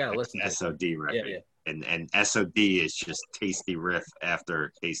 I gotta listen to SOD record. Yeah. And SOD is just tasty riff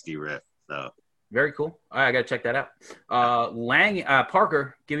after tasty riff. So very cool. All right, I gotta check that out.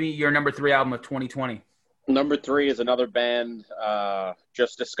 Parker, give me your number 3 album of 2020. Number 3 is another band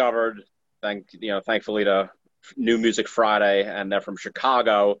just discovered. Thankfully to New Music Friday, and they're from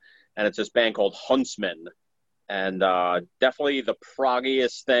Chicago, and it's this band called Huntsman. And definitely the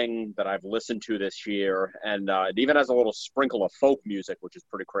proggiest thing that I've listened to this year. And it even has a little sprinkle of folk music, which is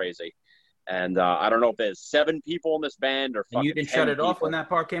pretty crazy. And I don't know if there's 7 people in this band or fucking And you didn't 10 shut it off people. when that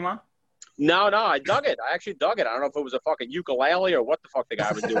part came on? No, I dug it. I actually dug it. I don't know if it was a fucking ukulele or what the fuck the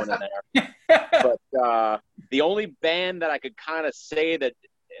guy was doing in there. But the only band that I could kind of say that,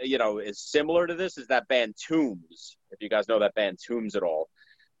 is similar to this is that band Tombs, if you guys know that band Tombs at all.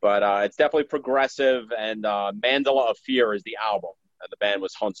 But it's definitely progressive, and Mandala of Fear is the album, and the band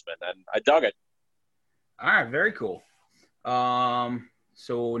was Huntsman, and I dug it. All right, very cool.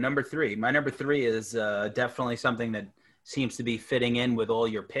 So number 3. My number 3 is definitely something that seems to be fitting in with all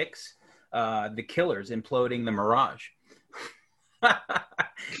your picks. The Killers, Imploding the Mirage.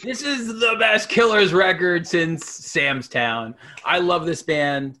 This is the best Killers record since Sam's Town. I love this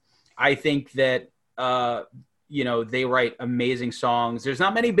band. I think that they write amazing songs. There's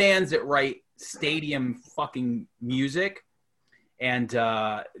not many bands that write stadium fucking music. And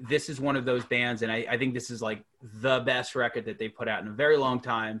this is one of those bands. And I think this is like the best record that they put out in a very long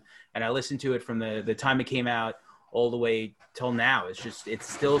time. And I listened to it from the time it came out all the way till now. It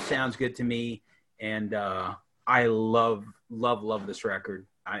still sounds good to me. And I love this record.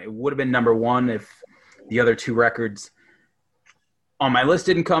 It would have been number 1 if the other 2 records on my list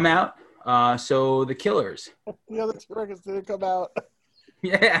didn't come out. So the Killers. The other 2 records didn't come out.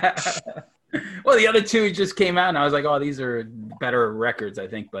 Yeah. Well, the other 2 just came out, and I was like, oh, these are better records, I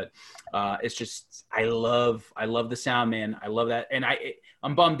think. But it's just, I love the sound, man. I love that. And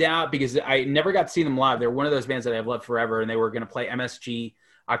I'm bummed out because I never got to see them live. They're one of those bands that I've loved forever, and they were going to play MSG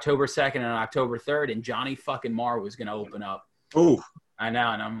October 2nd and October 3rd, and Johnny fucking Marr was going to open up. Oh, I know.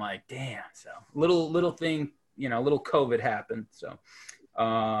 And I'm like, damn. So little thing, little COVID happened. So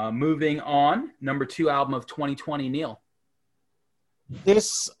moving on, number 2 album of 2020, Neil.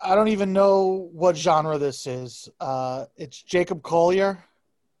 This, I don't even know what genre this is. It's Jacob Collier.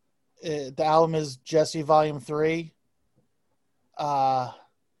 The album is Jesse Volume 3.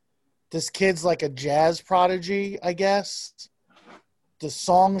 This kid's like a jazz prodigy, I guess. The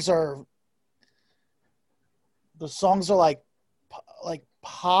songs are like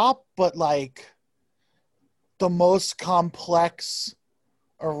pop, but like the most complex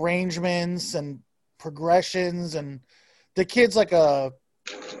arrangements and progressions, and the kid's like a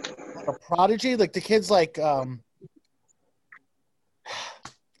prodigy. Like the kid's like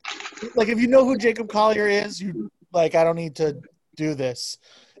if you know who Jacob Collier is, you like, I don't need to do this.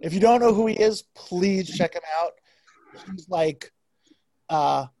 If you don't know who he is, please check him out. He's like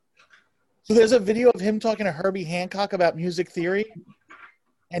so there's a video of him talking to Herbie Hancock about music theory,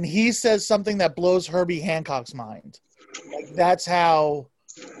 and he says something that blows Herbie Hancock's mind. Like, that's how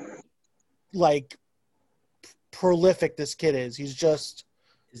like prolific this kid is. He's just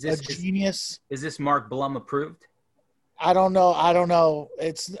a genius. Is this Mark Blum approved? I don't know. I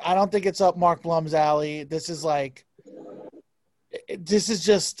don't think it's up Mark Blum's alley. This is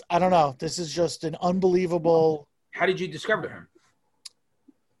just, I don't know. This is just an unbelievable. How did you discover him?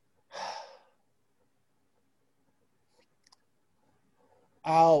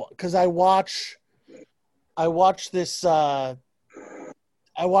 Oh, because I watch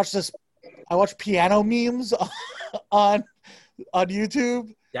piano memes on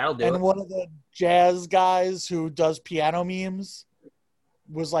YouTube. That'll do And it. one of the jazz guys who does piano memes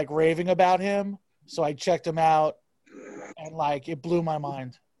was like raving about him. So I checked him out and like it blew my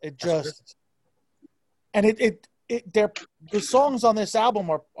mind. It just and the songs on this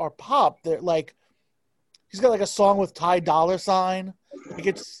album are pop. They're like he's got like a song with Ty Dolla $ign. Like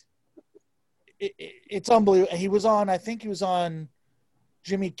it's unbelievable. I think he was on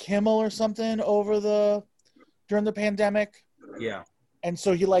Jimmy Kimmel or something during the pandemic. Yeah. And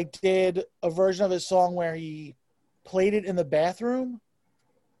so he like did a version of his song where he played it in the bathroom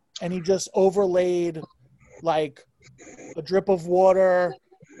and he just overlaid like a drip of water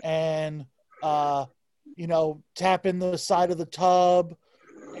and tapping the side of the tub,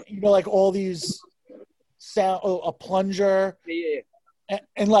 like all these sound, a plunger. Yeah.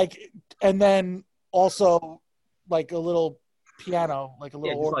 And then also like a little piano, like a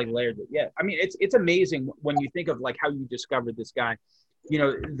little just like layered it. Yeah. I mean, it's amazing when you think of like how you discovered this guy.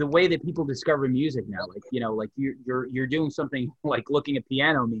 The way that people discover music now, like you're doing something like looking at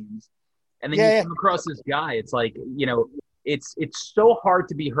piano memes, and then you come across this guy. It's like it's so hard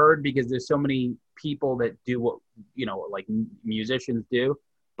to be heard because there's so many people that do what like musicians do.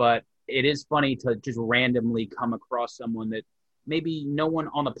 But it is funny to just randomly come across someone that maybe no one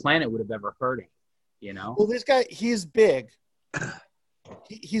on the planet would have ever heard of. Well, this guy, he's big.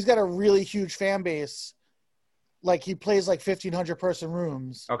 He's got a really huge fan base. Like he plays like 1,500 person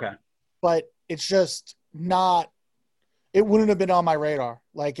rooms. Okay. But it's just not. It wouldn't have been on my radar.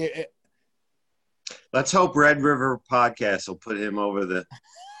 Like it. Let's hope Red River Podcast will put him over the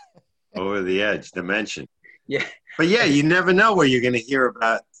edge dimension. Yeah. But yeah, you never know where you're going to hear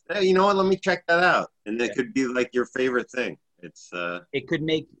about. Hey, you know what? Let me check that out, and it could be like your favorite thing. It could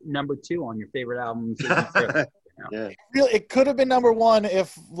make number 2 on your favorite albums. Yeah. It could have been number 1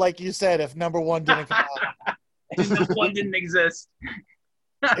 if, like you said, if number 1 didn't come out. Number 1 didn't exist.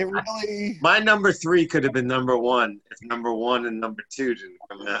 It really. My number 3 could have been number 1 if number 1 and number 2 didn't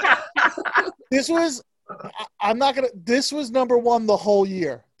come out. This was. This was number 1 the whole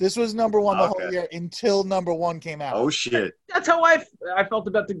year. This was number 1 the whole year until number 1 came out. Oh shit! That's how I felt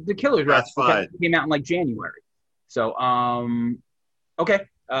about the Killers. That's fine. It came out in like January. So okay.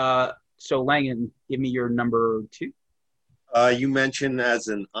 So Langan, give me your number 2. You mentioned as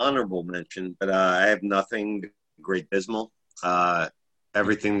an honorable mention, but I have nothing. Great Dismal.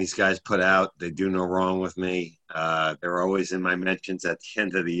 Everything these guys put out, they do no wrong with me. They're always in my mentions at the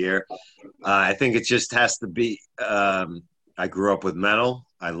end of the year. I think it just has to be. I grew up with metal.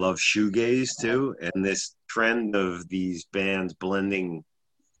 I love shoegaze too, and this trend of these bands blending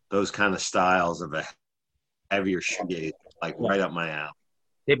those kind of styles of a heavier shoegaze, like right up my alley.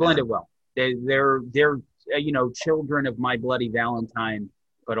 They blend it well. They're children of My Bloody Valentine,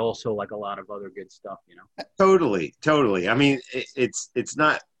 but also like a lot of other good stuff. Totally. I mean, it's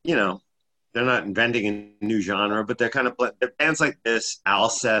not they're not inventing a new genre, but they're kind of bands like this,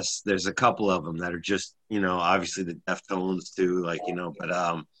 Alcest. There's a couple of them that are just obviously the Deftones too,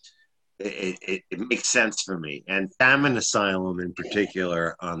 but it makes sense for me. And Famine Asylum in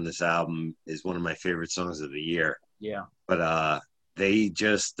particular on this album is one of my favorite songs of the year. Yeah. But they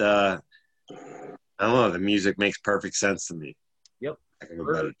just I don't know, the music makes perfect sense to me. Yep.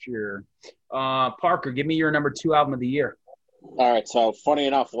 For sure. Parker, give me your number 2 album of the year. All right. So funny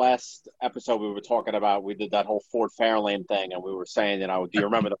enough, last episode we did that whole Ford Fairlane thing, and we were saying, do you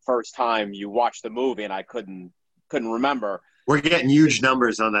remember the first time you watched the movie? And I couldn't remember. We're getting huge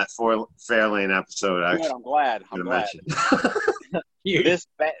numbers on that Fairlane episode. Good, I'm glad.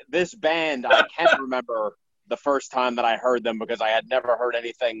 This band, I can't remember the first time that I heard them because I had never heard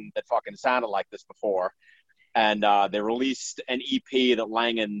anything that fucking sounded like this before. And they released an EP that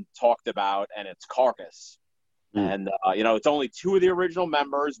Langan talked about, and it's Carcass. And, it's only 2 of the original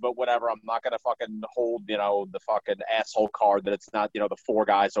members, but whatever. I'm not going to fucking hold, the fucking asshole card that it's not, the 4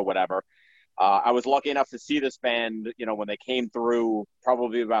 guys or whatever. I was lucky enough to see this band, when they came through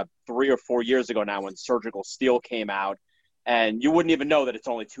probably about 3 or 4 years ago now when Surgical Steel came out. And you wouldn't even know that it's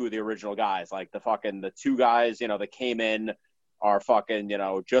only 2 of the original guys. Like the 2 guys, that came in are fucking,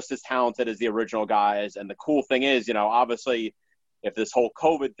 just as talented as the original guys. And the cool thing is, obviously if this whole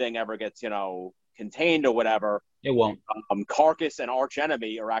COVID thing ever gets, contained or whatever, it won't. Carcass and Arch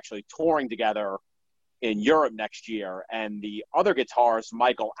Enemy are actually touring together in Europe next year, and the other guitarist,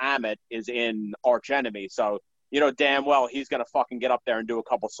 Michael Ammett, is in Arch Enemy. So you know damn well he's gonna fucking get up there and do a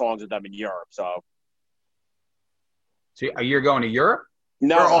couple songs with them in Europe. So you're going to Europe?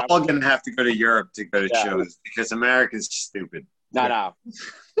 no, We're all going to have to go to Europe to go to Yeah. shows because America's stupid. no.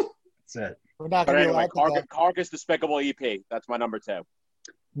 That's it. We're not But going to anyway, be allowed to go. Carcass Despicable EP. That's my number 2.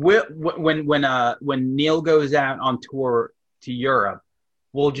 When Neil goes out on tour to Europe,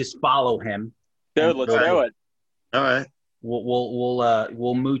 we'll just follow him. Dude, let's do it. All right.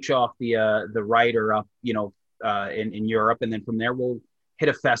 We'll mooch off the writer up, in Europe, and then from there we'll hit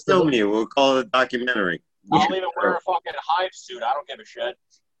a festival. Film you. We'll call it a documentary. I'll even wear a fucking hive suit. I don't give a shit.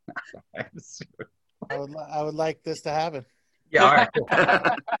 I would like this to happen. Yeah, all right. Cool.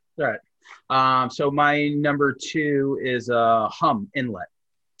 All right. So my number 2 is Hum Inlet.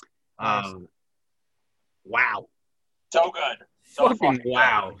 Wow. So good. So Fucking fucking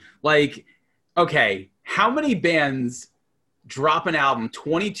wow. Like, okay, how many bands drop an album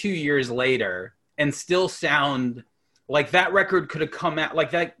 22 years later and still sound like that record could have come out like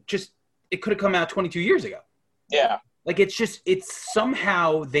that? Just, it could have come out 22 years ago. good. Yeah. Like, it's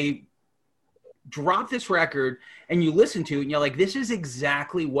somehow they drop this record and you listen to it and you're like, this is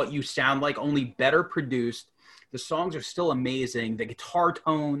exactly what you sound like, only better produced. The songs are still amazing. The guitar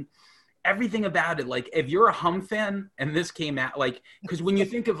tone, everything about it. Like, if you're a Hum fan and this came out, like, because when you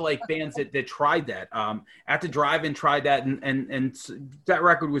think of like bands that tried that, At the Drive-In tried that, and that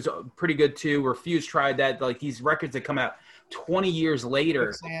record was pretty good too. Refuse tried that. Like, these records that come out 20 years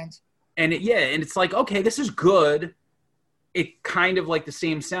later, and it's like, okay, this is good. It kind of like the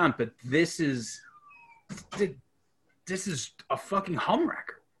same sound, but this is a fucking Hum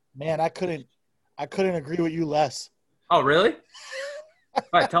record. Man, I couldn't agree with you less. Oh, really? All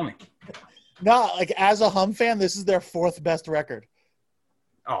right, tell me. No, like as a Hum fan, this is their 4th best record.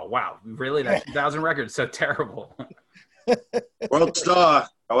 Oh, wow. Really? That 2000 record's so terrible. World Star.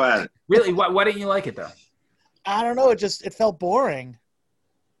 Go at it. Really? Why didn't you like it, though? I don't know. It felt boring.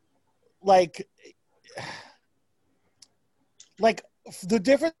 Like the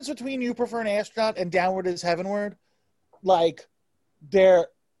difference between You Prefer an Astronaut and Downward is Heavenward, like they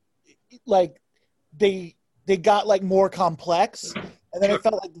got like more complex, and then it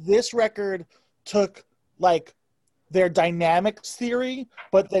felt like this record took like their dynamics theory,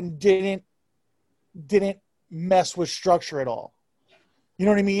 but then didn't mess with structure at all. You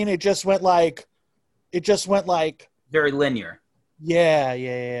know what I mean? It just went like Very linear.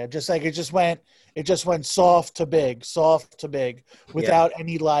 Yeah. Just like it just went soft to big without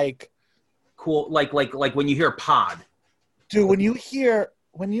any like Cool. Like when you hear Pod. dude, when you hear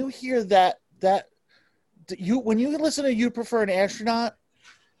when you listen to You Prefer an Astronaut,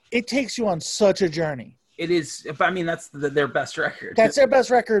 it takes you on such a journey. It is. I mean, that's their best record. That's their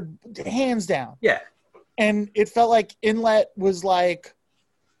best record, hands down. Yeah. And it felt like Inlet was like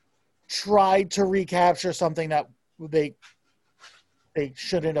tried to recapture something that they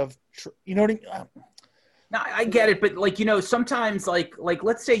shouldn't have. You know what I mean? No, I get it, but like, sometimes like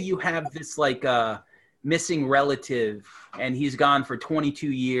let's say you have this like missing relative and he's gone for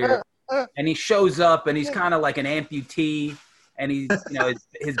 22 years and he shows up and he's kind of like an amputee and he's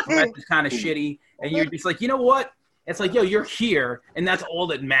his breath is kind of shitty and you're just like, you know what? It's like, yo, you're here and that's all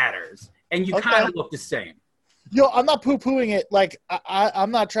that matters. And you kind of look the same. Yo, I'm not poo-pooing it. Like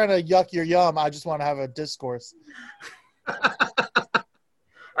I'm not trying to yuck your yum. I just want to have a discourse.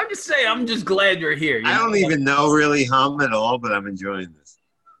 I'm just saying, I'm just glad you're here. I don't even know really Hum at all, but I'm enjoying this.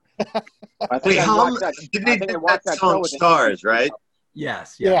 I think I Hum, watched that. did I they think I did watched that that show song with the Stars, right?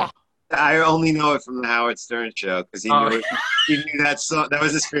 Yes. Yeah. I only know it from the Howard Stern show because he knew that song. That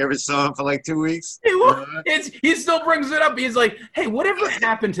was his favorite song for like 2 weeks. He still brings it up. He's like, hey, whatever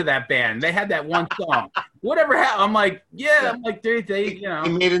happened to that band? They had that one song. Whatever happened? I'm like, yeah. I'm like, they He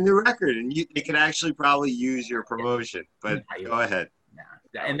made a new record, and they could actually probably use your promotion. But go ahead.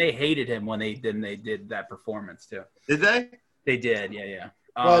 Nah. And they hated him when they did that performance too. Did they? They did, yeah.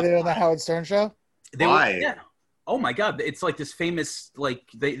 Well, they're on the Howard Stern show. Why? Yeah. Oh my God! It's like this famous, like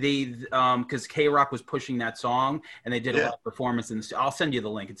they because K-Rock was pushing that song and they did a live performance. And I'll send you the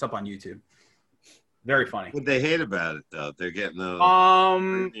link. It's up on YouTube. Very funny. What they hate about it though? They're getting the.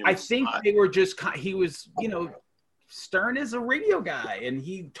 I think they were just. He was, Stern is a radio guy and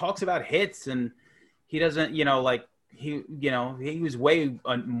he talks about hits and he doesn't, like he was way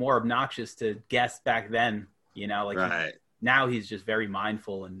more obnoxious to guests back then. Right. Now he's just very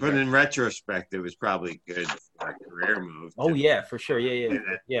mindful But in retrospect, it was probably good for a career move. Oh yeah, for sure. Yeah.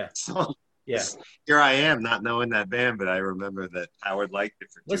 Yeah. Here I am, not knowing that band, but I remember that Howard liked it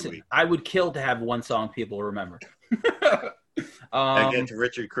for 2 weeks. I would kill to have one song people remember. I get to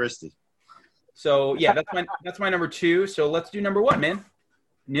Richard Christie. So yeah, that's my number 2. So let's do number 1, man.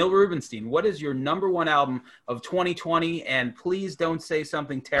 Neil Rubenstein, what is your number 1 album of 2020? And please don't say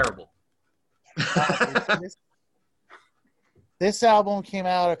something terrible. This album came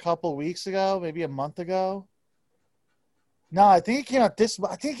out a couple weeks ago, maybe a month ago. No, I think it came out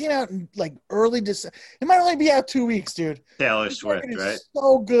I think it came out in like early December. It might only be out 2 weeks, dude. Taylor This Swift, record is right?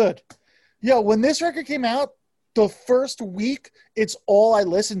 so good. Yo, when this record came out, the first week, it's all I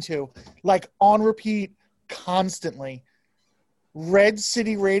listened to, like on repeat, constantly. Red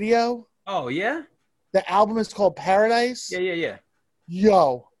City Radio. Oh yeah, The album is called Paradise. yeah.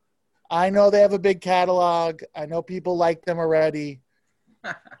 Yo, I know they have a big catalog. I know people like them already.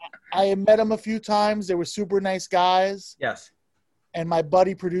 I had met them a few times. They were super nice guys. Yes. And my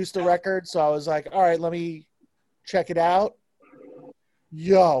buddy produced the record, so I was like, all right, let me check it out.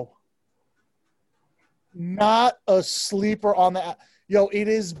 Yo, not a sleeper on the – yo, it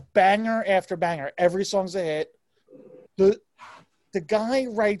is banger after banger. Every song's a hit. The guy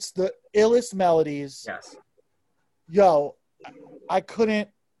writes the illest melodies. Yes. Yo, I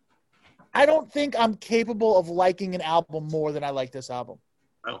don't think I'm capable of liking an album more than I like this album.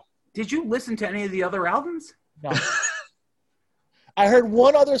 Did you listen to any of the other albums? No. I heard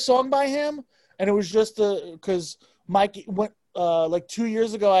one other song by him, and it was just because Mikey went like 2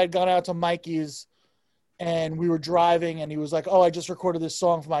 years ago. I had gone out to Mikey's, and we were driving, and he was like, "Oh, I just recorded this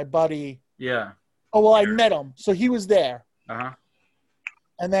song for my buddy." Yeah. Oh well, I met him, so he was there. Uh-huh.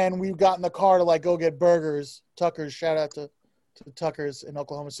 And then we got in the car to like go get burgers. Tucker's, shout out to Tucker's in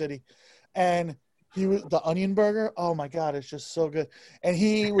Oklahoma City, and he was the onion burger. Oh my God, it's just so good. And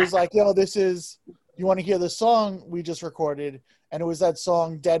he was like, "Yo, you want to hear the song we just recorded?" And it was that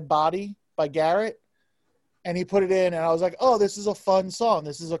song "Dead Body" by Garrett. And he put it in, and I was like, "Oh, this is a fun song.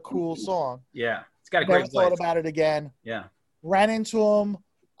 This is a cool song." Yeah. It's got a Never great thought voice. about it again. Yeah. Ran into him.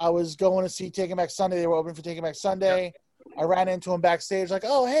 I was going to see Taking Back Sunday. They were open for Taking Back Sunday. I ran into him backstage like,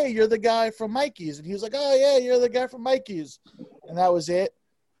 "Oh, hey, you're the guy from Mikey's." And he was like, "Oh, yeah, you're the guy from Mikey's." And that was it.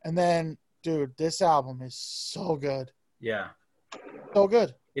 And then, dude, this album is so good. Yeah. So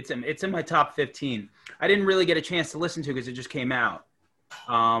good. It's in my top 15. I didn't really get a chance to listen to because it just came out.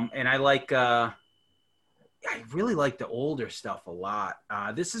 And I really like the older stuff a lot.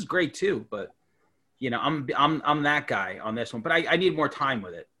 This is great too, but you know, I'm that guy on this one, but I need more time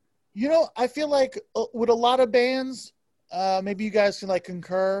with it. You know, I feel like with a lot of bands, maybe you guys can like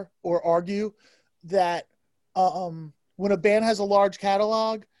concur or argue that when a band has a large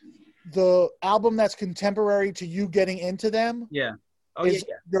catalog, the album that's contemporary to you getting into them is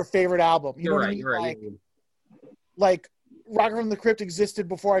your favorite album. You know what I mean? You're right. Like Rocket from the Crypt existed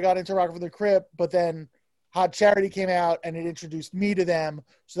before I got into Rocket from the Crypt, but then Hot Charity came out and it introduced me to them.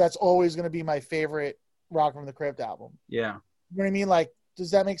 So that's always going to be my favorite Rocket from the Crypt album. Yeah. You know what I mean? Like,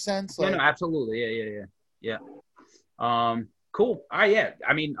 does that make sense? Like, No, absolutely. Yeah. Cool. Yeah.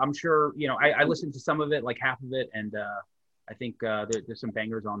 I mean, I'm sure, you know, I listened to some of it, like half of it, and I think there's some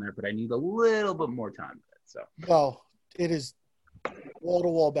bangers on there, but I need a little bit more time with it. So. No, it is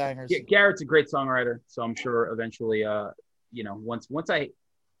wall-to-wall bangers. Yeah, Garrett's a great songwriter, so I'm sure eventually, you know, once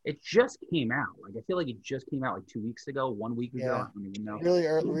it just came out. Like I feel like it just came out like 2 weeks ago, 1 week ago. Yeah. I don't even know. Really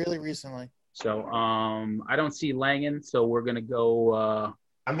early, really recently. So I don't see Langen, so we're gonna go.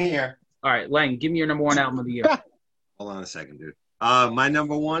 I'm here. All right, Lang, give me your number 1 album of the year. Hold on a second, dude. My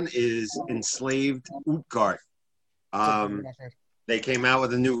number 1 is Enslaved Utgard. They came out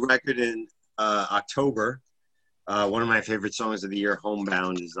with a new record in October. One of my favorite songs of the year,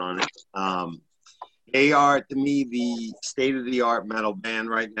 Homebound, is on it. They are, to me, the state-of-the-art metal band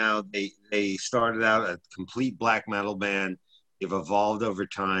right now. They started out a complete black metal band. They've evolved over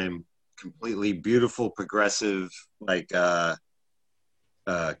time. Completely beautiful, progressive, like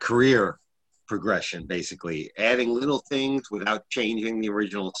career progression, basically. Adding little things without changing the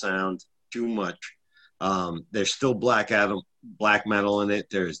original sound too much. There's still black metal in it.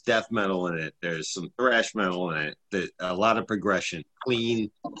 There's death metal in it. There's some thrash metal in it. There's a lot of progression,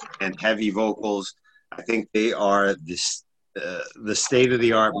 clean and heavy vocals. I think they are the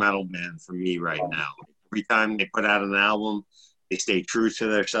state-of-the-art metal band for me right now. Every time they put out an album, they stay true to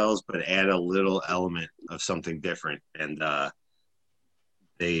themselves, but add a little element of something different. And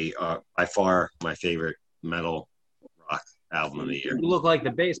they are by far my favorite metal rock album of the year. You look like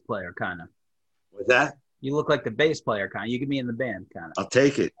the bass player, kind of. What's that? You look like the bass player, kind of. You could be in the band, kind of. I'll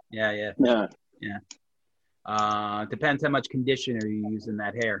take it. Yeah. Depends how much conditioner you use in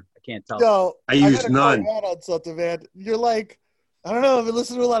that hair. I can't tell. Yo, I use gotta none. call you out on something, man. You're like, I don't know, I've been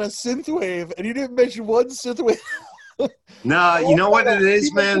listening to a lot of synthwave, and you didn't mention one synthwave. No, you know what it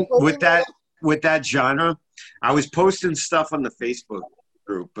is, man? With that genre, I was posting stuff on the Facebook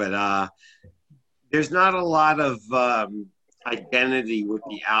group, but there's not a lot of identity with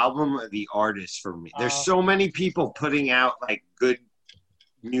the album or the artist for me. There's so many people putting out like good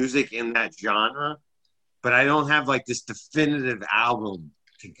music in that genre, but I don't have like this definitive album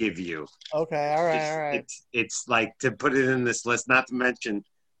to give you. Okay, all right. It's like to put it in this list, not to mention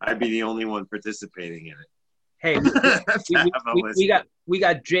I'd be the only one participating in it. Hey, we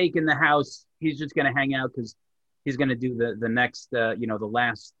got Jake in the house. He's just gonna hang out because he's gonna do the next the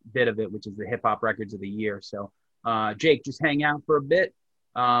last bit of it, which is the hip hop records of the year. So Jake, just hang out for a bit.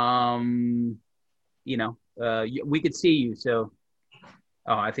 We could see you. So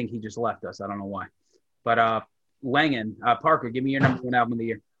I think he just left us. I don't know why. But Langan, Parker, give me your number one album of the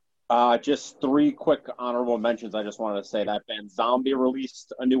year. Just 3 quick honorable mentions. I just wanted to say that band Zombie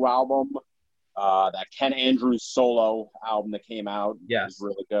released a new album. That Ken Andrews solo album that came out is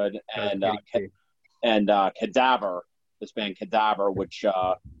really good. And Cadaver, this band Cadaver, which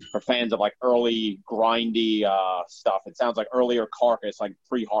for fans of like early grindy stuff, it sounds like earlier Carcass, like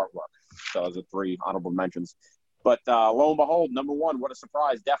pre-Heartwork. So those are 3 honorable mentions. But lo and behold, number 1, what a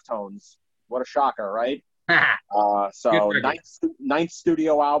surprise, Deftones. What a shocker, right? So ninth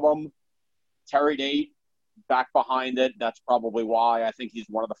studio album, Terry Date back behind it. That's probably why I think he's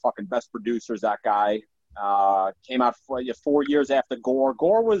one of the fucking best producers. That guy came out 4 years after Gore.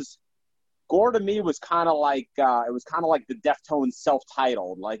 Gore to me was kind of like the Deftones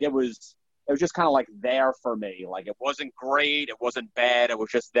self-titled. Like it was just kind of like there for me. Like it wasn't great, it wasn't bad, it was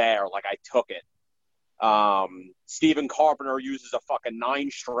just there. Like I took it. Stephen Carpenter uses a fucking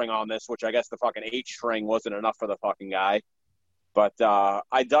 9-string on this, which I guess the fucking 8-string wasn't enough for the fucking guy. But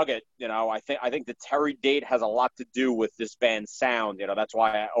I dug it. I think the Terry Date has a lot to do with this band's sound. That's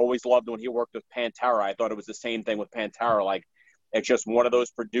why I always loved when he worked with Pantera. I thought it was the same thing with Pantera. Like it's just one of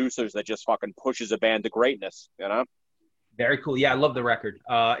those producers that just fucking pushes a band to greatness. Very cool. Yeah, I love the record.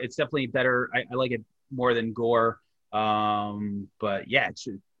 It's definitely better. I like it more than Gore. But yeah,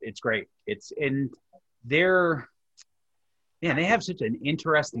 it's great. They have such an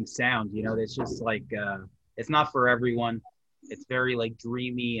interesting sound. It's just like it's not for everyone. It's very like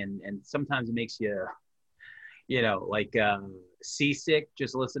dreamy and sometimes it makes you seasick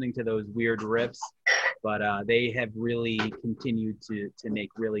just listening to those weird riffs. But they have really continued to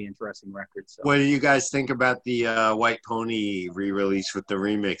make really interesting records. So. What do you guys think about the White Pony re-release with the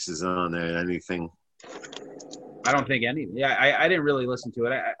remixes on there? Anything? I don't think any. Yeah, I didn't really listen to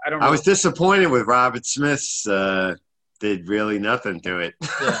it. I don't. I was disappointed with Robert Smith's. Did really nothing to it.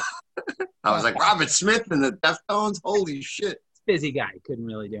 Yeah. I was like, Robert Smith and the Deftones? Holy shit. Busy guy. Couldn't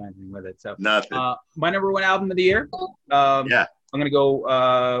really do anything with it. So nothing. My number 1 album of the year. I'm going to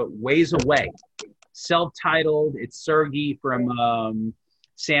go Ways Away. Self-titled. It's Sergey from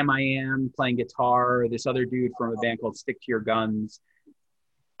Sam I Am playing guitar. This other dude from a band called Stick to Your Guns.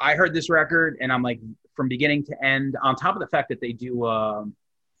 I heard this record and I'm like, from beginning to end, on top of the fact that they do a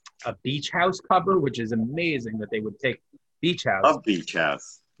Beach House cover, which is amazing that they would take Beach House. Love Beach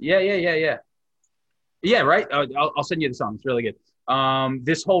House. Yeah. Yeah, right? I'll send you the song. It's really good.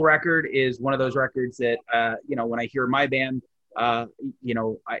 This whole record is one of those records that, when I hear my band, I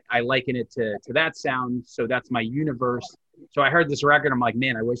liken it to that sound. So that's my universe. So I heard this record. I'm like,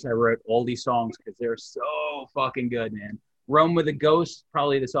 man, I wish I wrote all these songs because they're so fucking good, man. Roam with a Ghost,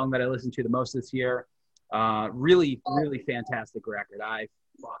 probably the song that I listened to the most this year. Really, really fantastic record. I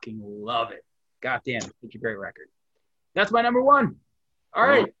fucking love it. God damn, such a great record. That's my number 1. All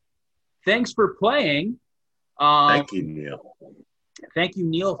right. Thanks for playing. Thank you, Neil. Thank you,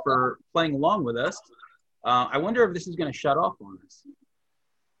 Neil, for playing along with us. I wonder if this is going to shut off on us.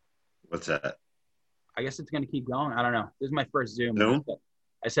 What's that? I guess it's going to keep going. I don't know. This is my first Zoom. Zoom?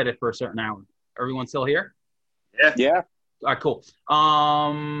 I set it for a certain hour. Everyone still here? Yeah. All right, cool.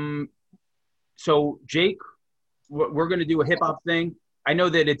 So, Jake, we're going to do a hip-hop thing. I know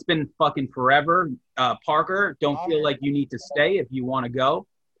that it's been fucking forever. Parker, don't feel like you need to stay if you want to go.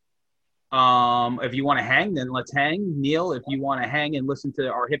 If you want to hang, then let's hang. Neil, if you want to hang and listen to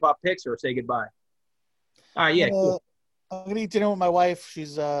our hip-hop picks or say goodbye. All right, cool. I'm going to eat dinner with my wife.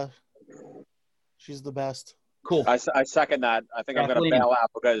 She's the best. Cool. I second that. I think I'm going to bail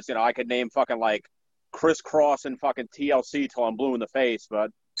out because, I could name fucking like Crisscross and fucking TLC till I'm blue in the face, but.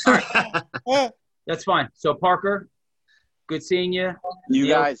 That's fine. So, Parker, good seeing you. You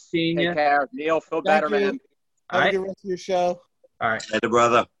Neil, guys, seeing take care. Neil, feel better, man. Have a good rest of your show. All right. Hey,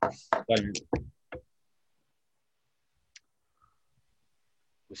 brother.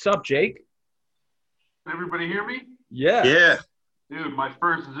 What's up, Jake? Everybody hear me? Yeah. Yeah. Dude, my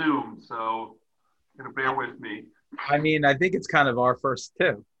first Zoom, so you're gonna bear with me. I mean, I think it's kind of our first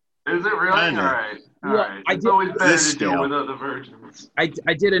too. Is it really? All right. All Well, right. I It's did- always better This to deal scale. with other virgins. I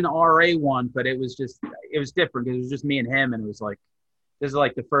did an RA one, but it was different because it was just me and him, and it was like this is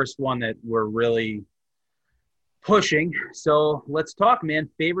like the first one that we're really pushing. So let's talk, man.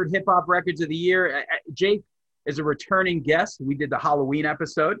 Favorite hip hop records of the year. Jake is a returning guest. We did the Halloween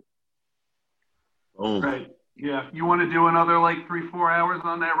episode. Boom. Right. Yeah. You want to do another like 3-4 hours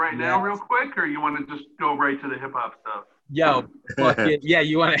on that right now, Yes. real quick, or you want to just go right to the hip hop stuff? Yo, fuck it. Yeah,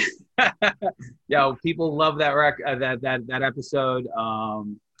 you want to? Yo, people love that that episode.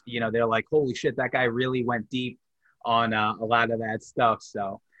 You know, they're like, holy shit, that guy really went deep on a lot of that stuff.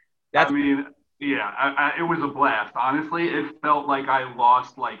 So that's I mean, yeah, it was a blast. Honestly, it felt like I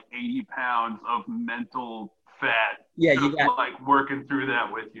lost like 80 pounds of mental fat. yeah, just you got like working through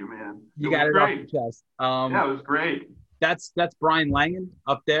that with you, man. you It got was it off great. your chest. Yeah, it was great. That's Brian Langan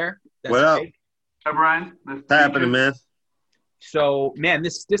up there. That's What up? Jake. Hi, Brian. Nice to What's meet happening, you. man? So, man,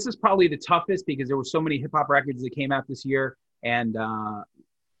 this is probably the toughest because there were so many hip hop records that came out this year, and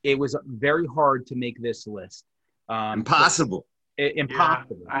it was very hard to make this list. Impossible.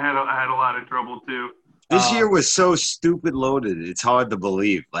 Impossible. Yeah, I had a lot of trouble too. This year was so stupid loaded. It's hard to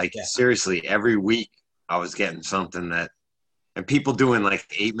believe. Like, Yeah. seriously, every week I was getting something that, and people doing like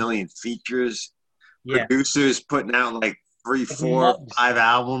 8 million features, Yeah. producers putting out like 3, 4, Muggs. 5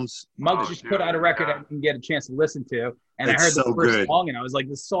 albums. Muggs Oh, just dude, put out a record yeah. I didn't get a chance to listen to, and I It's heard the so first good. song, and I was like,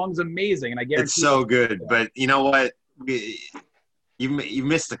 "This song's amazing!" And I guarantee It's so good. Yeah. But you know what? You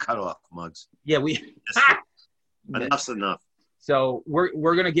missed the cutoff, Muggs. yeah, we. Enough's enough. So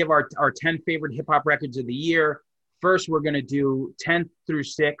we're gonna give our 10 favorite hip hop records of the year. First, we're gonna do 10 through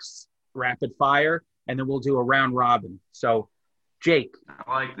 6 rapid fire, and then we'll do a round robin. So, Jake,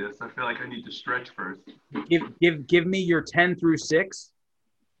 I like this. I feel like I need to stretch first. give me your 10 through 6.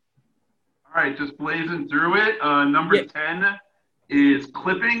 All right, just blazing through it. Number Yeah. 10 is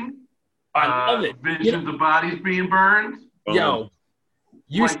Clipping. I love it. Visions of Bodies Being Burned. Yo,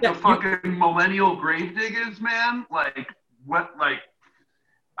 you Like said the fucking millennial gravediggers, man. Like, what, like,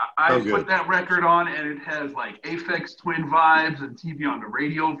 I So put good. that record on and it has like Aphex Twin vibes and TV on the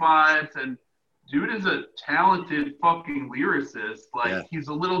Radio vibes. And dude is a talented fucking lyricist. Like, Yeah. he's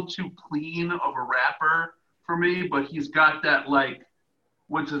a little too clean of a rapper for me, but he's got that, like,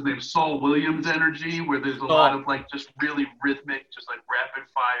 what's his name, Saul Williams energy, where there's a lot of like just really rhythmic, just like rapid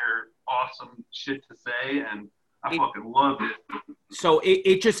fire, awesome shit to say, and I fucking loved it. so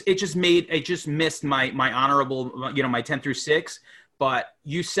it just missed my honorable, my 10 through 6. But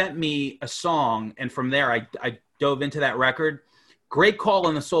you sent me a song, and from there I dove into that record. Great call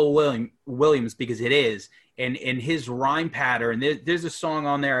on the Soul Williams because it is, and in his rhyme pattern. There's a song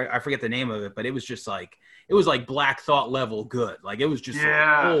on there, I forget the name of it, but it was just like Black Thought level good. Like, it was just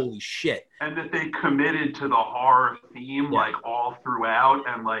Yeah. like, holy shit. And that they committed to the horror theme, Yeah. like all throughout,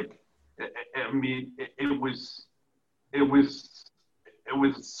 and like, I mean, it was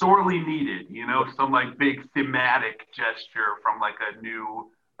sorely needed, some like big thematic gesture from like a new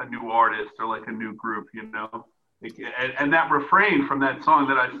artist or like a new group, and that refrain from that song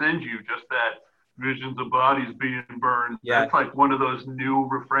that I send you, just that visions of bodies being burned. Yeah. That's like one of those new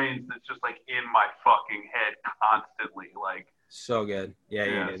refrains that's just like in my fucking head constantly. Like, So good.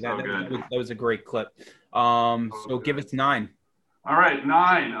 Yeah. so good. That was a great clip. So good. give us 9. all right,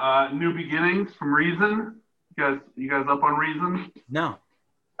 9, New Beginnings from Reason. You guys up on Reason? No.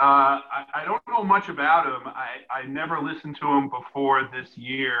 I don't know much about him. I never listened to him before this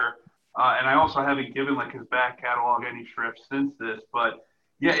year, and I also haven't given like his back catalog any shrift since this. But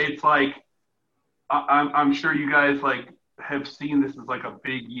yeah, it's like I'm sure you guys like have seen this as like a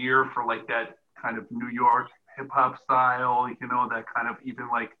big year for like that kind of New York hip hop style, that kind of even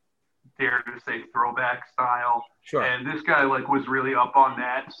like dare to say throwback style. Sure. And this guy like was really up on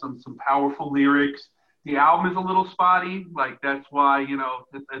that. Some powerful lyrics. The album is a little spotty, like that's why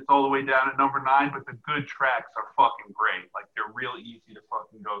it's all the way down at number 9. But the good tracks are fucking great. Like, they're really easy to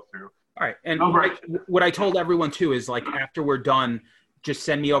fucking go through. All right. And Number- what I told everyone too is, like, after we're done, just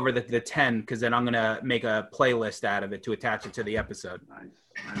send me over the 10, because then I'm gonna make a playlist out of it to attach it to the episode.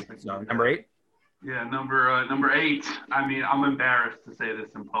 Nice. So number 8. Yeah, number 8. I mean, I'm embarrassed to say this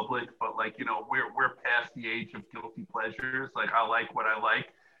in public, but like, we're past the age of guilty pleasures. Like, I like what I like.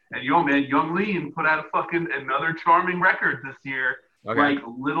 And man, Young Lean put out another charming record this year. Okay. Like,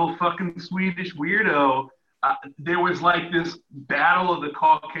 little fucking Swedish weirdo. There was like this battle of the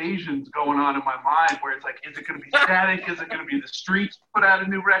Caucasians going on in my mind, where it's like, is it going to be Static? Is it going to be the Streets put out a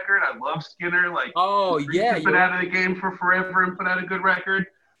new record? I love Skinner. Like, Oh Streets yeah. has been out of the game for forever and put out a good record.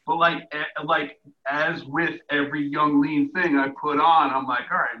 But like as with every Young Lean thing I put on, I'm like,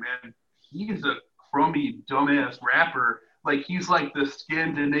 all right, man, he's a crummy, dumbass rapper. like he's like the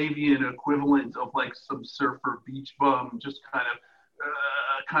Scandinavian equivalent of like some surfer beach bum, just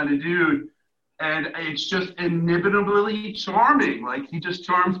kind of dude. And it's just inimitably charming. Like, he just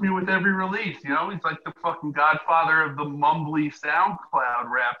charms me with every release, you know? He's like the fucking godfather of the mumbly SoundCloud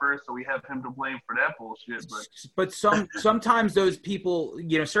rapper, so we have him to blame for that bullshit. But sometimes those people,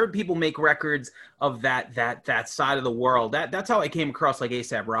 you know, certain people make records of that side of the world. That's how I came across, like,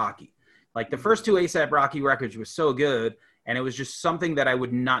 A$AP Rocky. Like, the first two A$AP Rocky records were so good, and it was just something that I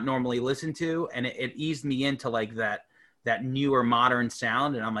would not normally listen to, and it eased me into, like, that newer modern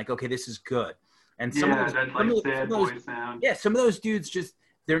sound, and I'm like, okay, this is good. And some of those dudes just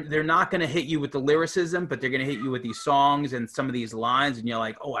they're not going to hit you with the lyricism, but they're going to hit you with these songs and some of these lines, and you're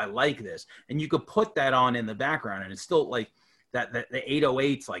like, oh, I like this. And you could put that on in the background, and it's still like that the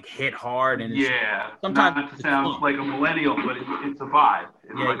 808s like hit hard. And sometimes not to sound like a millennial, but it's a vibe.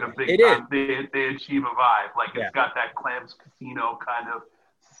 It's like a big time. They achieve a vibe. Like, it's got that Clams Casino kind of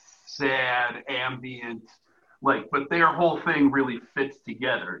sad ambient. Like, but their whole thing really fits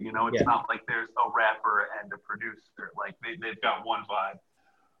together, you know. It's not like there's a rapper and a producer. Like, they've got one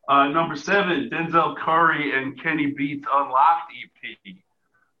vibe. Number 7, Denzel Curry and Kenny Beats Unlocked EP.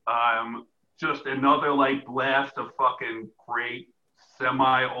 Just another like blast of fucking great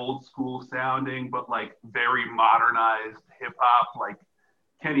semi old school sounding, but like very modernized hip hop. Like,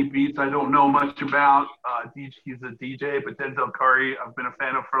 Kenny Beats, I don't know much about. He's a DJ, but Denzel Curry, I've been a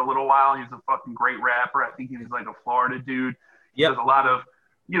fan of for a little while. He's a fucking great rapper. I think he's like a Florida dude. He does a lot of,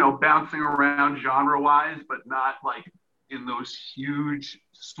 you know, bouncing around genre-wise, but not like in those huge,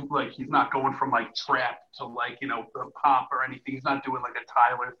 like, he's not going from like trap to like, you know, pop or anything. He's not doing like a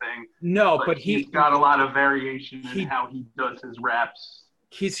Tyler thing. No, but he's got a lot of variation in how he does his raps.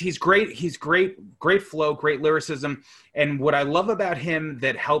 He's great. He's great flow, great lyricism. And what I love about him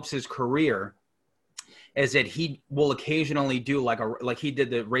that helps his career is that he will occasionally do like he did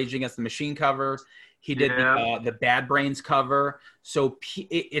the Rage Against the Machine cover. He did the Bad Brains cover. So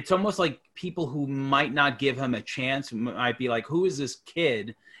it's almost like people who might not give him a chance might be like, who is this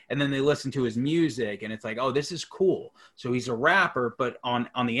kid? And then they listen to his music and it's like, oh, this is cool. So he's a rapper, but on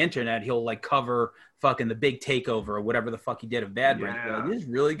the internet, he'll like cover fucking The Big Takeover or whatever the fuck he did of Bad Brains. Like, this is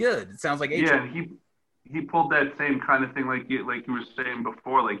really good. It sounds like he pulled that same kind of thing like you were saying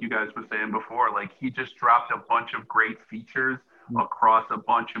before, like you guys were saying before. Like, he just dropped a bunch of great features across a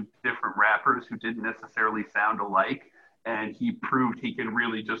bunch of different rappers who didn't necessarily sound alike. And he proved he can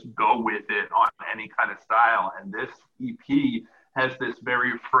really just go with it on any kind of style. And this EP has this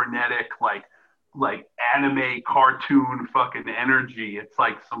very frenetic, like anime cartoon fucking energy. It's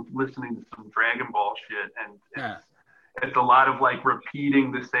like listening to some Dragon Ball shit. And it's a lot of like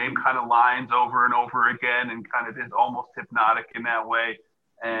repeating the same kind of lines over and over again, and kind of is almost hypnotic in that way.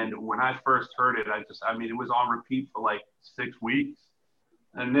 And when I first heard it, it was on repeat for like 6 weeks.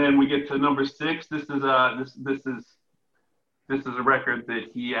 And then we get to number 6. This is a record that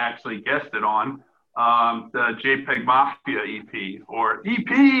he actually guested on, the JPEG Mafia EP, or EP.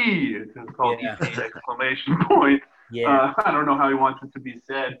 It's called EP exclamation point. I don't know how he wants it to be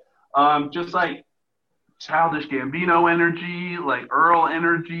said. Just like Childish Gambino energy, like Earl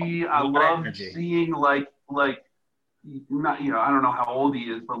energy. I love seeing like not, you know, I don't know how old he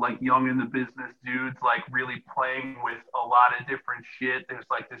is, but like young in the business dudes like really playing with a lot of different shit. There's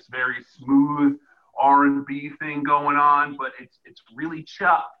like this very smooth R&B thing going on, but it's really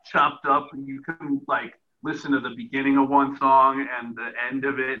chopped up, and you can like listen to the beginning of one song and the end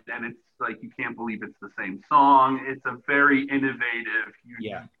of it, and it's like you can't believe it's the same song. It's a very innovative,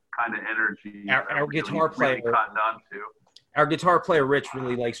 unique kind of energy. Our guitar player, our guitar player Rich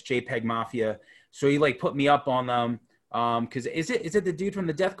really likes JPEG Mafia, so he like put me up on them. Because is it the dude from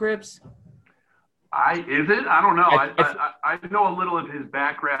the Death Grips? I don't know. I know a little of his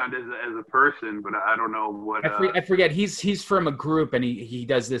background as a person, but I don't know what. I forget. He's from a group, and he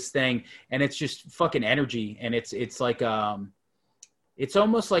does this thing, and it's just fucking energy, and it's like it's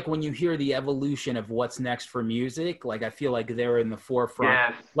almost like when you hear the evolution of what's next for music. Like, I feel like they're in the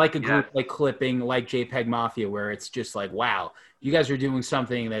forefront, like a group like Clipping, like JPEG Mafia, where it's just like, wow, you guys are doing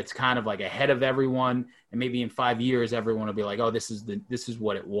something that's kind of like ahead of everyone. And maybe in 5 years, everyone will be like, oh, this is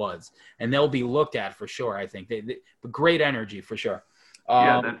what it was. And they'll be looked at for sure, I think. But great energy for sure.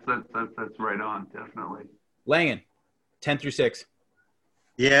 That's right on, definitely. Langan, 10 through 6.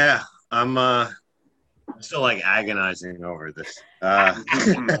 Yeah, I'm still like agonizing over this. I'm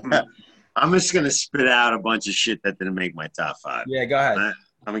just going to spit out a bunch of shit that didn't make my top 5. Yeah, go ahead.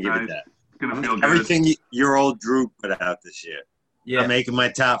 I'm going to give it that. It's going to feel good. Everything your old Drew put out this year. Yeah. I'm making my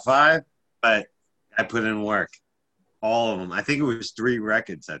top 5, but I put in work. All of them. I think it was 3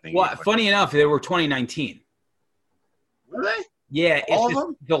 records, I think. Well, funny enough, they were 2019. Were they? Yeah, All it's of just,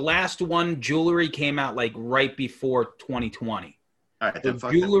 them? the last one, Jewelry, came out like right before 2020. All right, The then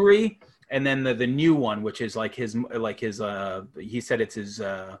fuck it. Jewelry, and then the new one, which is like his he said it's his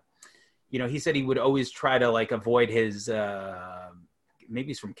he said he would always try to like avoid his maybe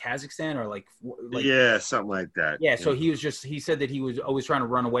he's from Kazakhstan or like Yeah, something like that. yeah, so he said that he was always trying to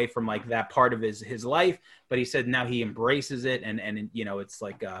run away from like that part of his life, but he said now he embraces it, and it's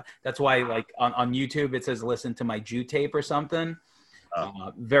like that's why like on YouTube it says listen to my Jew tape or something.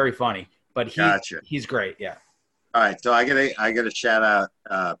 Very funny, but Gotcha. he's great. Yeah. All right, so I gotta shout out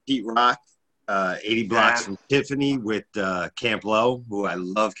Pete Rock, 80 Blocks from Tiffany with Camp Low, who I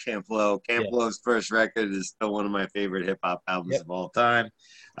love. Camp Low. Camp Low's first record is still one of my favorite hip hop albums of all time.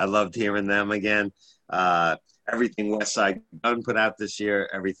 I loved hearing them again. Everything West Side Gun put out this year,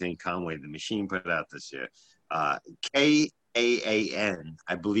 everything Conway the Machine put out this year. KAAN,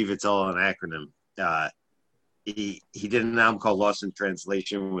 I believe it's all an acronym. He did an album called Lost in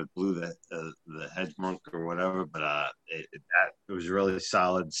Translation with Blue the Head Monk or whatever, but it was really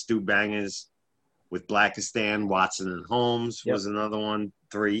solid. Stu Bangers with Blackistan, Watson and Holmes was another one.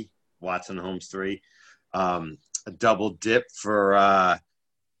 3 Watson and Holmes 3. A double dip for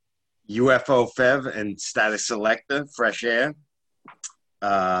UFO Fev and Static Selector, Fresh Air.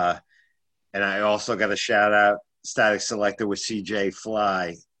 And I also got a shout out Static Selector with CJ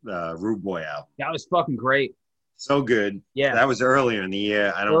Fly, Rude Boy album. That was fucking great. So good. Yeah. That was earlier in the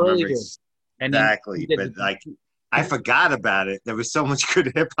year. I don't Really remember good. exactly, but like I forgot about it. There was so much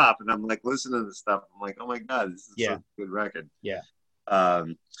good hip hop, and I'm like listening to this stuff. I'm like, oh my god, this is such a good record. Yeah.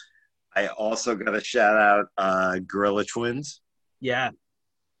 I also got a shout out Gorilla Twins. Yeah.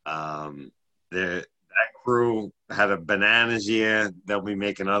 That crew had a bananas year. They'll be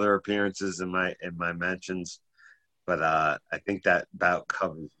making other appearances in my mentions, but I think that about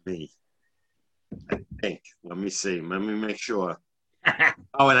covers me. I think. Let me see. Let me make sure.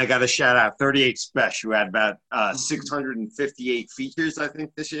 Oh, and I got a shout out 38 Special, who had about 658 features, I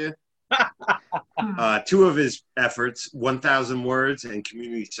think, this year. 2 of his efforts, 1,000 Words and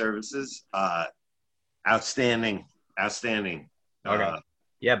Community Services. Outstanding. Okay.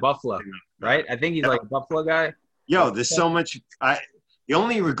 Yeah, Buffalo, right? I think he's like a Buffalo guy. Yo, there's so much. The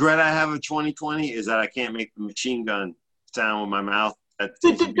only regret I have of 2020 is that I can't make the machine gun sound with my mouth. That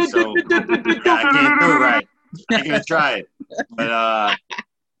seems to be so. Yeah, I can't do it right. I'm gonna try it, but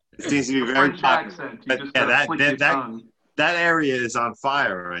it seems to be very French popular. accent. You But just yeah, gotta flick your tongue. that area is on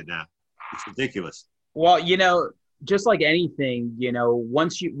fire right now. It's ridiculous. Well, just like anything,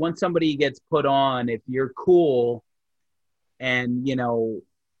 once somebody gets put on, if you're cool, and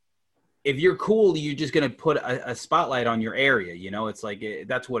if you're cool, you're just gonna put a spotlight on your area. It's like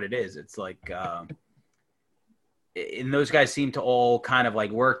that's what it is. It's like. And those guys seem to all kind of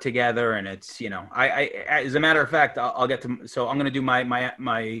like work together, and it's I as a matter of fact, I'll get to, so I'm gonna do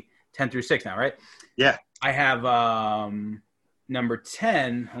my 10 through 6 now, right? Yeah. I have number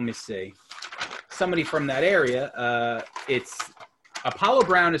 10. Let me see, somebody from that area. It's Apollo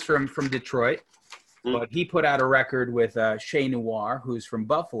Brown is from Detroit, but he put out a record with Shay Noir, who's from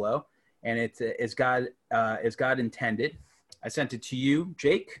Buffalo, and it's as God Intended. I sent it to you,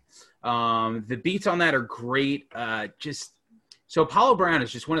 Jake. The beats on that are great. So Apollo Brown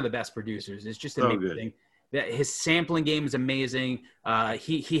is just one of the best producers. It's just amazing. His sampling game is amazing.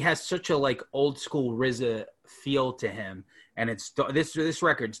 He has such a like old school RZA feel to him, and it's this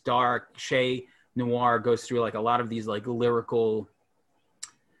record's dark. Shay Noir goes through like a lot of these like lyrical,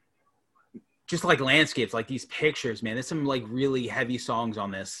 just like landscapes, like these pictures. Man, there's some like really heavy songs on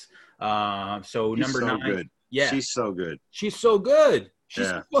this. So He's number so 9. good. Yeah, she's so good. She's so good. She's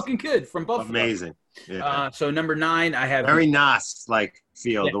so fucking good from Buffalo. Amazing. Yeah. So number 9, I have very Nas like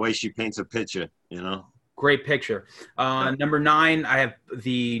feel the way she paints a picture. Great picture. Number 9, I have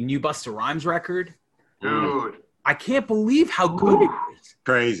the new Busta Rhymes record. Dude. I can't believe how good it is.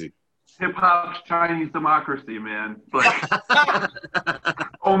 Crazy. Hip hop's Chinese democracy, man. Like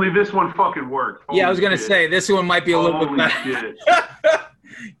only this one fucking worked. Yeah, I was gonna say this one might be a little bit better.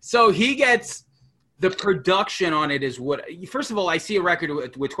 So he gets. The production on it is what. First of all, I see a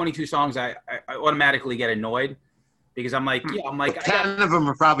record with 22 songs. I automatically get annoyed because I'm like, 10 of them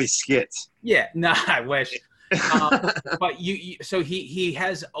are probably skits. Yeah, nah, I wish. But so he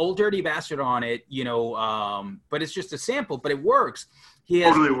has Old Dirty Bastard on it, but it's just a sample, but it works. He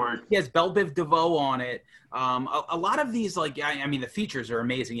has Belle Biv DeVoe on it. A lot of these, like, I mean, the features are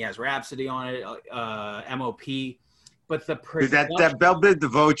amazing. He has Rhapsody on it, MOP. But the that Belle Biv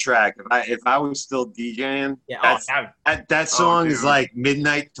DeVoe track, if I was still DJing, that song is like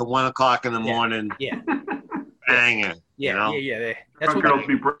midnight to 1 o'clock in the morning. Yeah. Banger. Yeah, You know? yeah. That's Drunk when girls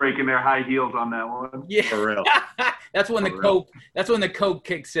be breaking their high heels on that one. yeah. For real. That's when the For real. coke. That's when the coke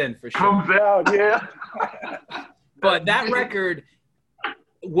kicks in for sure. Comes out, yeah. But that record,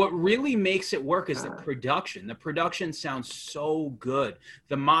 what really makes it work is the production. The production sounds so good.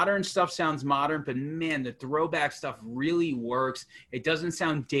 The modern stuff sounds modern, but man, the throwback stuff really works. It doesn't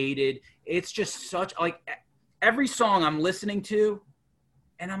sound dated. It's just such like every song I'm listening to,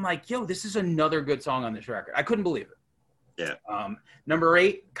 and I'm like, yo, this is another good song on this record. I couldn't believe it. Yeah. Number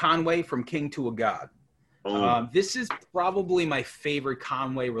 8, Conway, From King to a God. Oh, This is probably my favorite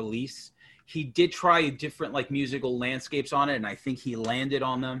Conway release. He did try different like musical landscapes on it, and I think he landed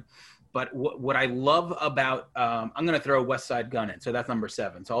on them. But what I love about I'm going to throw West Side Gun in, so that's number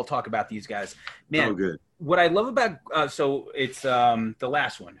 7. So I'll talk about these guys. Man, so good. what I love about so it's the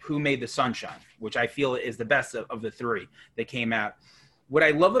last one, Who Made the Sunshine, which I feel is the best of the 3 that came out. What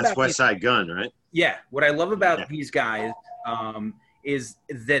I love That's about West Side Gun, right? yeah, what I love about Yeah. these guys is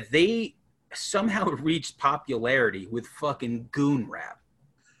that they somehow reached popularity with fucking goon rap.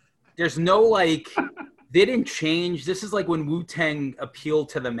 There's no like, they didn't change. This is like when Wu-Tang appealed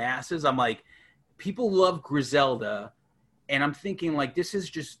to the masses. I'm like, people love Griselda, and I'm thinking like, this is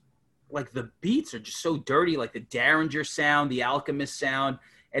just like the beats are just so dirty, like the Derringer sound, the Alchemist sound,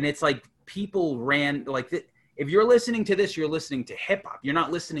 and it's like people ran like if you're listening to this, you're listening to hip hop. You're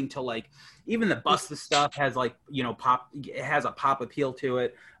not listening to like even the Busta stuff has like pop. It has a pop appeal to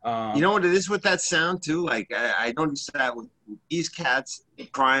it. You know what it is with that sound too? Like I noticed that with these cats,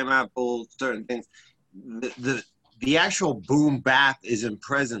 crime apple, certain things. The actual boom bap isn't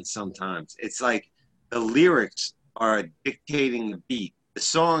present sometimes. It's like the lyrics are dictating the beat. The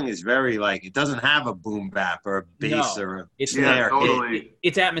song is very like it doesn't have a boom bap or a bass No, or a it's Yeah, there. totally.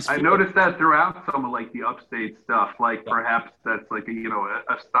 It's atmosphere. I noticed that throughout some of like the upstate stuff. Like perhaps that's like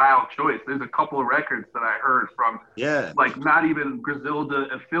a style choice. There's a couple of records that I heard from yeah. like not even Griselda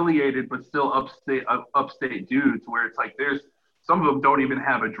affiliated, but still upstate dudes. Where it's like there's some of them don't even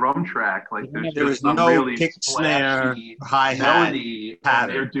have a drum track. Like there's There just was some no really kick, snare, splashy hi-hat, melody. And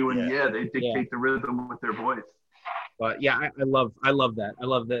pattern. they're doing Yeah. they dictate the rhythm with their voice. But yeah, I love that. I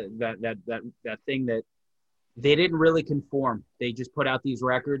love that thing that they didn't really conform. They just put out these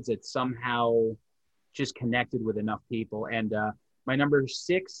records that somehow just connected with enough people. And my number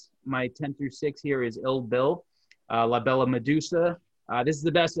 6, my 10 through 6 here is Ill Bill, La Bella Medusa. This is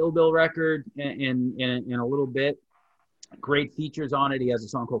the best Ill Bill record in a little bit. Great features on it. He has a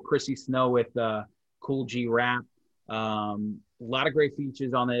song called Chrissy Snow with Cool G Rap. A lot of great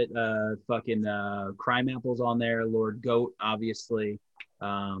features on it. Crime Apple's on there. Lord Goat, obviously.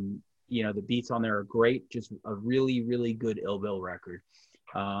 The beats on there are great. Just a really, really good Ill Bill record.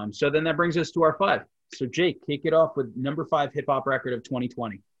 So then that brings us to our 5. So Jake, kick it off with number 5 hip hop record of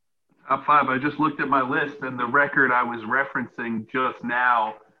 2020. Top 5. I just looked at my list, and the record I was referencing just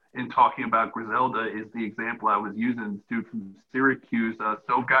now in talking about Griselda is the example I was using. This dude from Syracuse,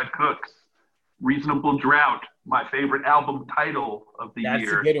 So God Cooks, Reasonable Drought, my favorite album title of the That's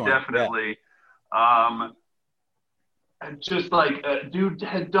year, a good one. definitely. And just like dude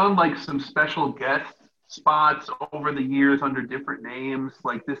had done like some special guest spots over the years under different names.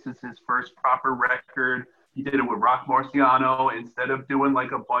 Like this is his first proper record. He did it with Rock Marciano instead of doing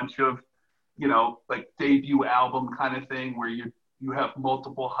like a bunch of, like debut album kind of thing where you have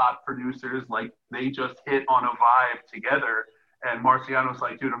multiple hot producers. Like they just hit on a vibe together. And Marciano's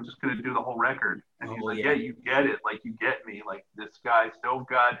like, dude, I'm just going to do the whole record. And he's like, yeah, you get it. Like, you get me. Like, this guy, Stove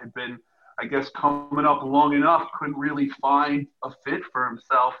God, had been, I guess, coming up long enough, couldn't really find a fit for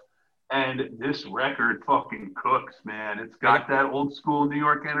himself. And this record fucking cooks, man. It's got that old school New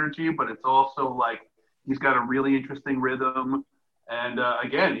York energy, but it's also like, he's got a really interesting rhythm. And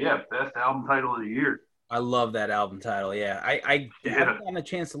again, best album title of the year. I love that album title. Yeah, I haven't gotten a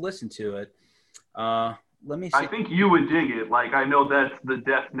chance to listen to it. Let me see. I think you would dig it. Like, I know that's the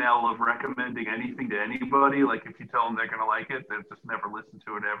death knell of recommending anything to anybody. Like, if you tell them they're going to like it, they'll just never listen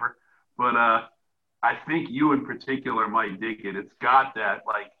to it ever. But I think you in particular might dig it. It's got that,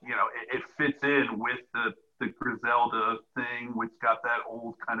 like, it fits in with the Griselda thing, which got that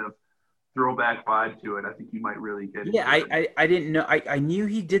old kind of throwback vibe to it. I think you might really get it. Yeah, I didn't know. I knew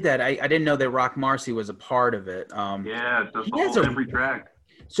he did that. I didn't know that Rock Marcy was a part of it. Yeah, just every track.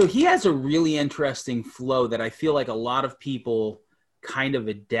 So he has a really interesting flow that I feel like a lot of people kind of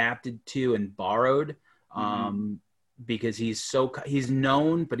adapted to and borrowed because he's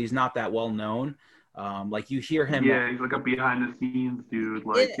known, but he's not that well known. Like you hear him. Yeah, he's like a behind the scenes dude.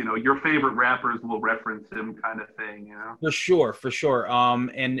 Like, your favorite rappers will reference him kind of thing, For sure.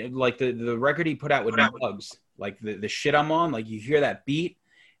 And like the record he put out with Bugs, like the shit I'm on, like you hear that beat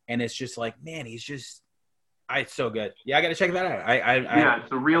and it's just like, man, It's so good. Yeah, I got to check that out. Yeah,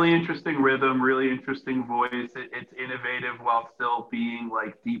 it's a really interesting rhythm, really interesting voice. It's innovative while still being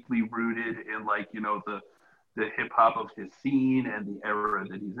like deeply rooted in like, you know, the hip hop of his scene and the era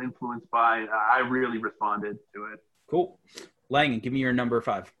that he's influenced by. I really responded to it. Cool. Langan, give me your number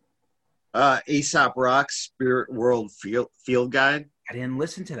 5. Aesop Rock Spirit World Field Guide. I didn't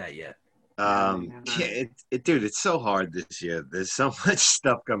listen to that yet. Dude, it's so hard this year. There's so much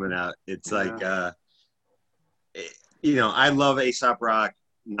stuff coming out. It's like, you know, I love Aesop Rock.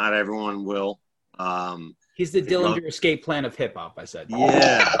 Not everyone will. He's the Dillinger Escape Plan of hip hop. I said.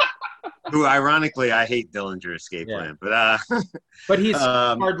 Yeah. Who, ironically, I hate Dillinger Escape Plan, but he's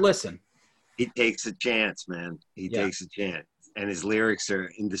hard listen. He takes a chance, man. He takes a chance, and his lyrics are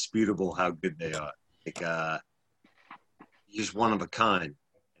indisputable. How good they are. Like, he's just one of a kind. And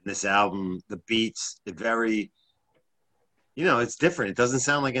this album, the beats, you know, it's different. It doesn't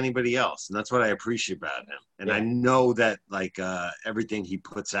sound like anybody else, and that's what I appreciate about him. And I know that like everything he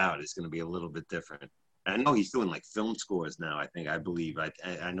puts out is going to be a little bit different. I know he's doing like film scores now. I believe. I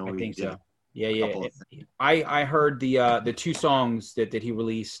know. I think did so. Yeah. I heard the 2 songs that he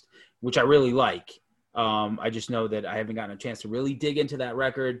released, which I really like. I just know that I haven't gotten a chance to really dig into that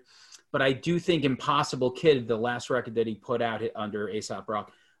record, but I do think Impossible Kid, the last record that he put out under Aesop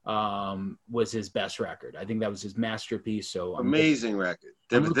Rock, was his best record. I think that was his masterpiece. So amazing record.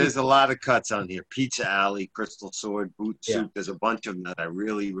 There's a lot of cuts on here. Pizza Alley, Crystal Sword, Boot Soup. There's a bunch of them that I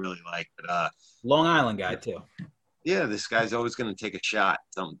really, really like. But Long Island guy too. Yeah, this guy's always going to take a shot,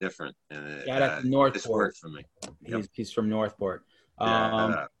 something different. Shout out to Northport. This worked for me. He's from Northport.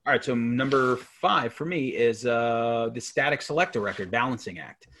 All right, so number 5 for me is the Static Selector record, Balancing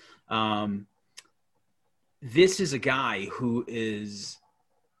Act. This is a guy who is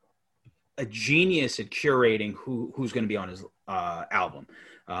a genius at curating who's going to be on his album,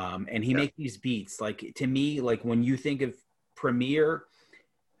 and he makes these beats. Like, to me, like when you think of Premier,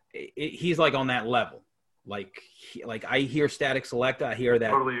 he's like on that level. Like I hear Static Selector, I hear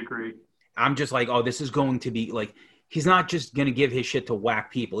that. Totally agree. I'm just like, oh, this is going to be like. He's not just going to give his shit to whack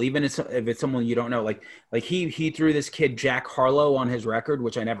people, even if it's someone you don't know. Like he threw this kid Jack Harlow on his record,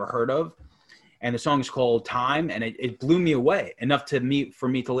 which I never heard of. And the song is called Time, and it blew me away enough for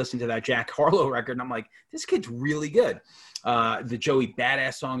me to listen to that Jack Harlow record. And I'm like, this kid's really good. The Joey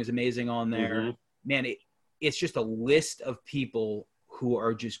Badass song is amazing on there. Mm-hmm. Man, it's just a list of people who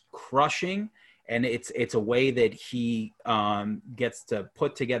are just crushing. And it's a way that he gets to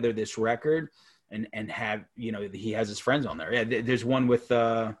put together this record and have, you know, he has his friends on there. Yeah, there's one with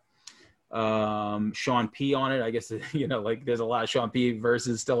Sean P on it. I guess, you know, like there's a lot of Sean P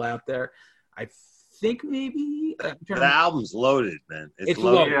verses still out there. I think maybe the album's loaded, man. It's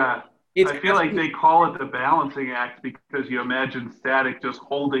loaded. Yeah. I feel like they call it the Balancing Act because you imagine Static just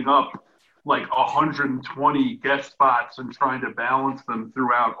holding up like 120 guest spots and trying to balance them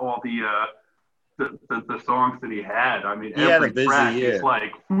throughout all the songs that he had. I mean, every had a busy track year. is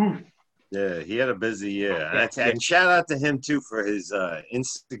like, oof. Yeah, he had a busy year. And shout out to him, too, for his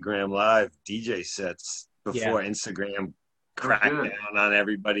Instagram Live DJ sets before Instagram cracked down on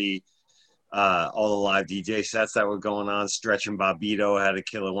everybody. All the live DJ sets that were going on. Stretch and Bobbito had a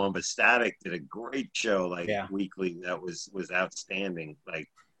killer one, but Static did a great show, weekly. That was outstanding. Like,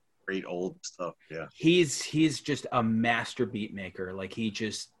 great old stuff, yeah. He's just a master beat maker. Like, he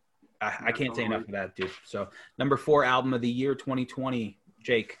just – I can't say enough of that, dude. So, number 4 album of the year, 2020,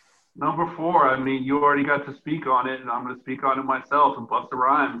 Jake. Number 4, I mean, you already got to speak on it, and I'm going to speak on it myself. And Busta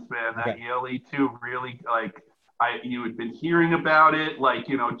Rhymes, man, that ELE2 really, like, you had been hearing about it, like,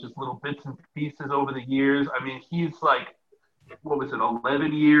 you know, just little bits and pieces over the years. I mean, he's like, what was it,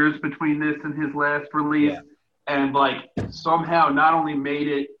 11 years between this and his last release? Yeah. And, like, somehow not only made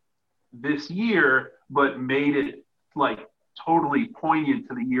it this year, but made it, like, totally poignant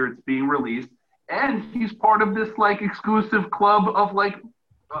to the year it's being released. And he's part of this, like, exclusive club of, like,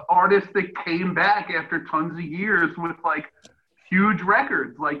 artists that came back after tons of years with like huge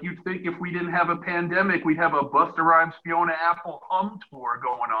records. Like you'd think if we didn't have a pandemic, we'd have a Busta Rhymes, Fiona Apple hum tour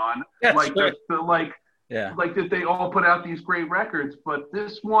going on. Yes, like like that they all put out these great records. But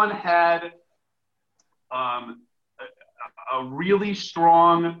this one had a really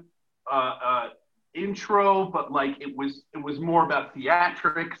strong intro, but like it was more about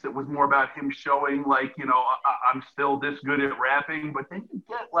theatrics. It was more about him showing like, you know, I'm still this good at rapping. But then you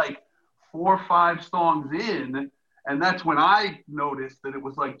get like 4 or 5 songs in, and that's when I noticed that it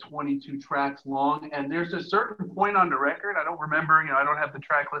was like 22 tracks long. And there's a certain point on the record, I don't remember, you know, I don't have the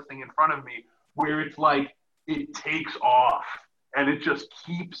track listing in front of me, where it's like it takes off and it just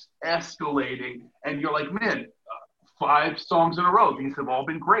keeps escalating, and you're like, man, 5 songs in a row. These have all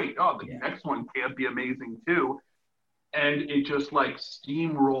been great. Oh, the Yeah. next one can't be amazing too. And it just like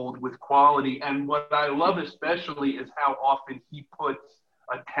steamrolled with quality. And what I love especially is how often he puts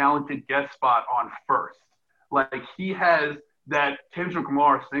a talented guest spot on first. Like he has that Kendrick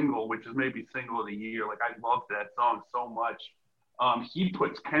Lamar single, which is maybe single of the year. Like I love that song so much. He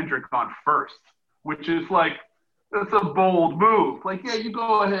puts Kendrick on first, which is like, that's a bold move. Like, yeah, you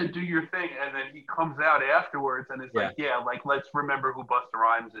go ahead, do your thing. And then he comes out afterwards and it's like, yeah, like let's remember who Busta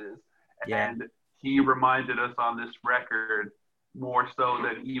Rhymes is. Yeah. And he reminded us on this record more so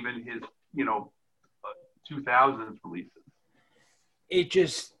than even his, 2000s releases. It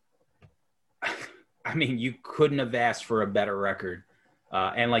just, I mean, you couldn't have asked for a better record.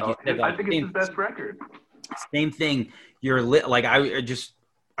 And like you said, I think it's his best record. Same thing. You're lit. Like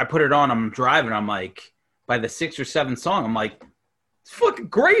I put it on. I'm driving. I'm like, by the 6th or 7th song, I'm like, it's fucking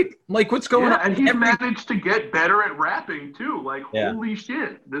great. I'm like, what's going on? And he's managed to get better at rapping too. Like, holy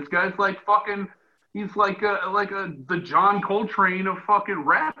shit, this guy's like fucking. He's like the John Coltrane of fucking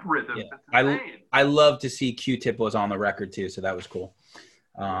rap rhythm. Yeah. I love to see Q-Tip was on the record too, so that was cool.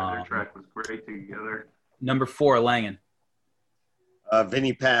 Their track was great together. Number 4, Langan.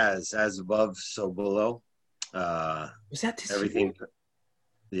 Vinny Paz, As Above, So Below. Was that this everything? Year?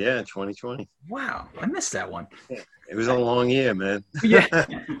 Yeah, 2020. Wow, I missed that one. It was a long year, man. Yeah,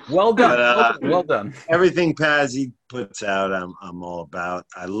 well done. Well done. Everything Paz he puts out, I'm all about.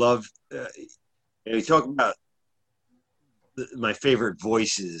 I love. You talk about my favorite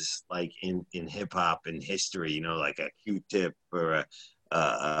voices, like in hip hop and history. Like a Q-Tip or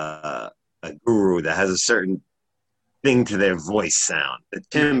a Guru that has a certain thing to their voice sound, the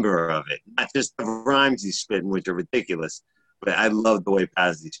timbre of it, not just the rhymes he's spitting, which are ridiculous. But I love the way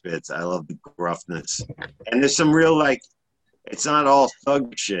Pazzi spits. I love the gruffness. And there's some real, like, it's not all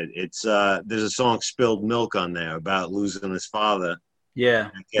thug shit. It's there's a song Spilled Milk on there about losing his father.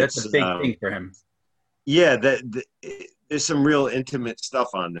 Yeah, that's a big thing for him. Yeah, there's some real intimate stuff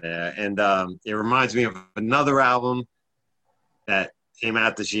on there. And it reminds me of another album that came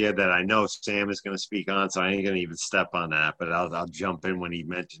out this year that I know Sam is going to speak on, so I ain't going to even step on that, but I'll jump in when he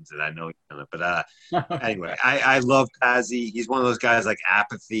mentions it. I know he's going to. But anyway, I love Pazzi. He's one of those guys like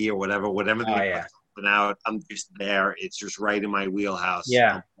Apathy or whatever they put something out. I'm just there. It's just right in my wheelhouse.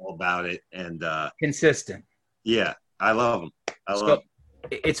 Yeah. I'm all about it. And consistent. Yeah, I love him. I love him.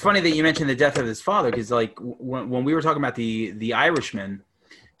 It's funny that you mentioned the death of his father, because like when we were talking about the Irishman,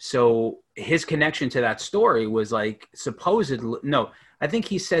 so his connection to that story was like I think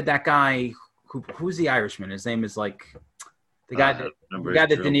he said that guy who's the Irishman. His name is like the guy that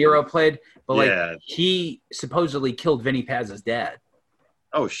De Niro played, but like he supposedly killed Vinny Paz's dad.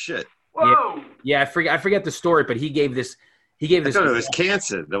 Oh shit! Whoa! Yeah, I forget the story, but he gave this. I thought it was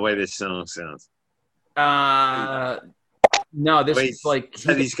cancer. The way this song sounds. No, this is like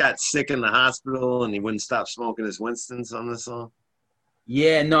he's got sick in the hospital and he wouldn't stop smoking his Winstons on the song.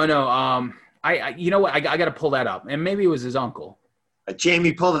 Yeah, no. I you know what? I got to pull that up, and maybe it was his uncle.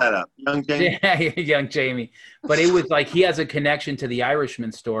 Jamie, pull that up, young Jamie. Yeah, young Jamie. But it was like he has a connection to the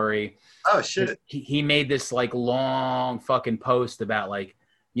Irishman story. Oh shit! He made this like long fucking post about like,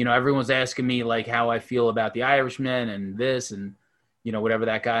 everyone's asking me like how I feel about the Irishman and this and whatever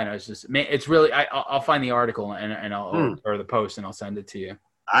that guy. And I was just, man, it's really. I'll find the article and I'll or the post and I'll send it to you.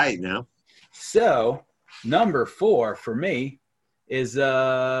 I know. So number 4 for me is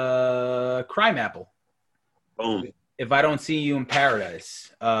Crime Apple. Boom. If I Don't See You in Paradise.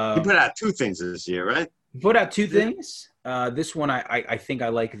 He put out 2 things this year, right? Put out 2 things. This one I think I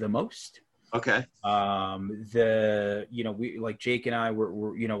like the most. Okay. We like Jake and I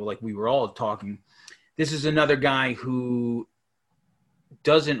were like we were all talking. This is another guy who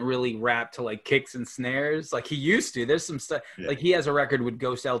doesn't really rap to like kicks and snares like he used to. There's some stuff like he has a record with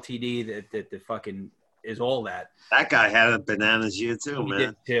Ghost LTD that fucking is all that. That guy had a bananas year too, man. He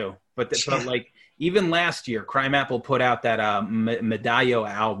did too. But like even last year, Crime Apple put out that Medallo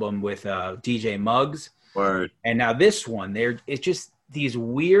album with DJ Muggs. Word. And now this one, it's just these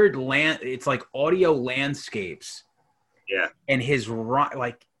weird it's like audio landscapes. Yeah. And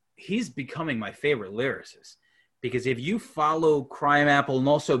he's becoming my favorite lyricist. Because if you follow Crime Apple and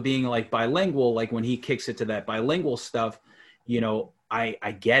also being like bilingual, like when he kicks it to that bilingual stuff,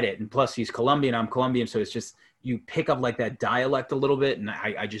 I get it. And plus he's Colombian, I'm Colombian. So it's just, you pick up like that dialect a little bit and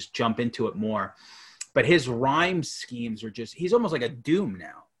I just jump into it more. But his rhyme schemes are just, he's almost like a Doom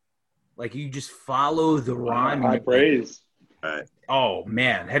now. Like you just follow the rhyme. High praise. Right. Oh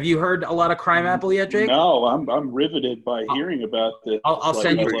man. Have you heard a lot of Crime Apple yet, Jake? No, I'm riveted by hearing about this. I'll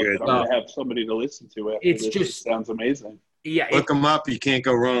send you. I'm going to have somebody to listen to after it's this. Just it sounds amazing. Yeah, Look him up. You can't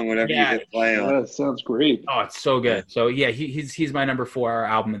go wrong. Whatever Yeah. you hit play on. That sounds great. oh, it's so good. So yeah, he's my number 4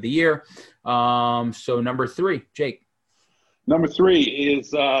 album of the year. So number 3, Jake. Number 3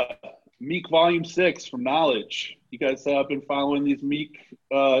 is Meek Volume 6 from Knowledge. You guys have been following these Meek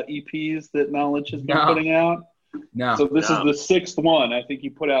EPs that Knowledge has been No. putting out? No, So this No. is the 6th one. I think he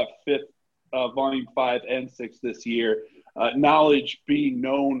put out 5th, Volume 5 and 6 this year. Knowledge being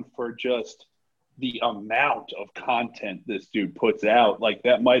known for just the amount of content this dude puts out. Like,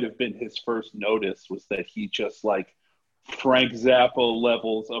 that might have been his first notice, was that he just, like, Frank Zappa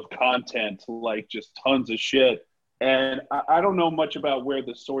levels of content, like just tons of shit. And I don't know much about where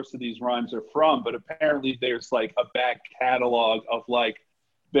the source of these rhymes are from, but apparently there's like a back catalog of like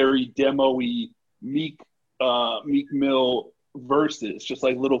very demo-y Meek Mill verses, just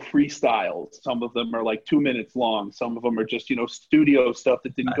like little freestyles. Some of them are like 2 minutes long. Some of them are just, studio stuff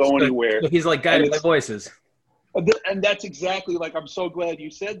that didn't go anywhere. So he's like guided by it's- voices. And that's exactly, like, I'm so glad you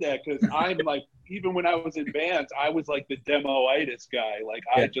said that, because I'm like, even when I was in bands, I was like the demo-itis guy. Like,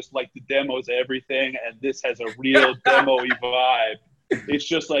 I Yeah. just like the demos of everything, and this has a real demo-y vibe. It's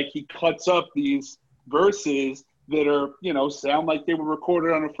just like he cuts up these verses that are, sound like they were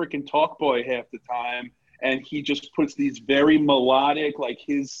recorded on a freaking Talkboy half the time, and he just puts these very melodic, like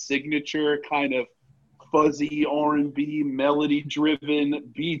his signature kind of fuzzy R&B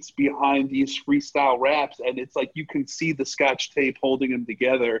melody-driven beats behind these freestyle raps, and it's like you can see the Scotch tape holding them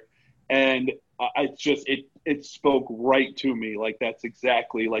together, and it spoke right to me. Like, that's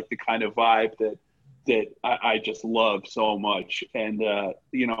exactly like the kind of vibe that I just love so much. And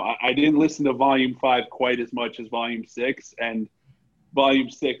I didn't listen to Volume 5 quite as much as Volume 6, and Volume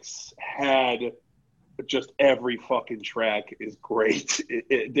 6 had just every fucking track is great.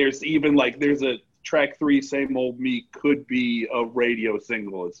 There's a track 3, Same Old Me, could be a radio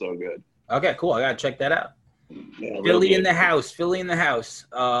single. It's so good. Okay, cool. I gotta check that out. Yeah, real Philly good. in the house.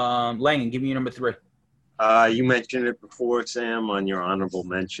 Langan, give me your number 3. You mentioned it before, Sam, on your honorable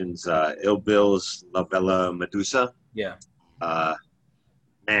mentions. Ill Bill's La Bella Medusa. Yeah.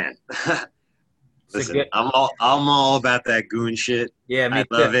 Man, It's a listen, good- I'm all about that goon shit. Yeah, me I too.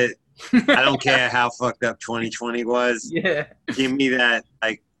 love it. I don't care how fucked up 2020 was. Yeah. Give me that,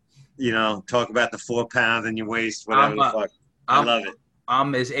 like, talk about the 4 pounds in your waist, whatever the fuck. I love it.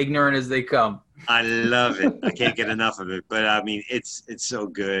 I'm as ignorant as they come. I love it. I can't get enough of it. But I mean, it's so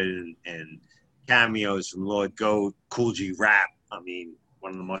good, and cameos from Lord Goat, Cool G Rap. I mean,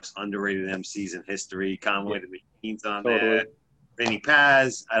 one of the most underrated MCs in history. Conway the Machine's on there. Vinny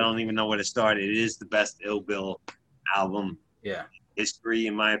Paz. I don't even know where to start. It is the best Ill Bill album Yeah. history,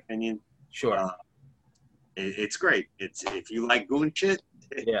 in my opinion. Sure. It's great. It's if you like goon shit,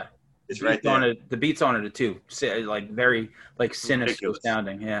 Yeah. it's right Beats on there. it, the beats on it too. Like very like sinister Ridiculous.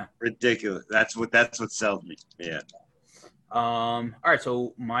 sounding. Yeah. Ridiculous. That's what sells me. Yeah. All right.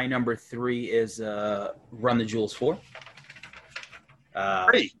 So my number 3 is Run the Jewels 4.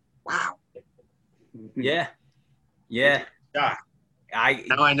 3. Wow. Yeah. Yeah. Yeah. I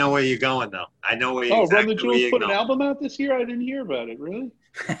Now I know where you're going, though. I know where Oh, exactly Run the where Jewels you're put an going. album out this year? I didn't hear about it, really?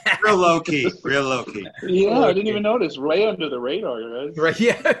 Real low key. Real low key. Yeah, I didn't even notice. Right under the radar, guys. right.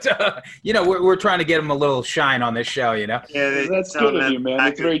 Yeah. We're trying to get him a little shine on this show. Yeah, That's good of you, man.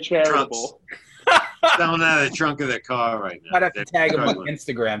 It's very charitable. Selling out of the trunk of their car right now. I'd have to They're tag him on struggling.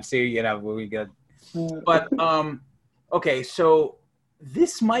 Instagram. See, what we got. But okay, so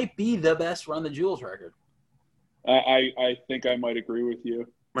this might be the best Run the Jewels record. I think I might agree with you.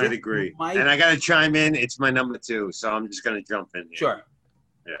 Might agree. Might- And I got to chime in. It's my number 2, so I'm just going to jump in here. Sure.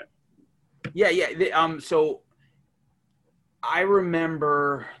 Yeah. Yeah. So I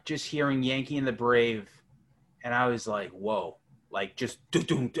remember just hearing Yankee and the Brave, and I was like, "Whoa!" Like just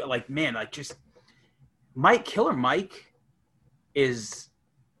like man, like just Killer Mike is,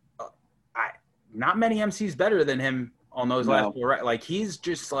 not many MCs better than him on those No. last 4. Like he's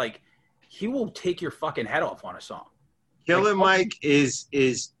just like he will take your fucking head off on a song. Killer Mike is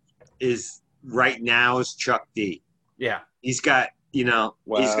right now is Chuck D. Yeah. He's got, he's Wow,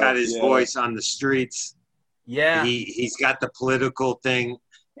 got his yeah. voice on the streets. Yeah. He's got the political thing.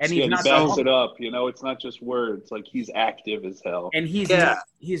 And Yeah, he's he not backs it up. It's not just words. Like, he's active as hell. and he's Yeah.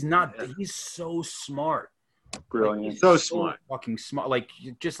 he's not he's so smart. Brilliant. Like, he's So smart. fucking smart. Like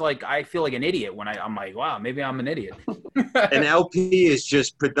just like I feel like an idiot when I'm like, wow, maybe I'm an idiot. And LP is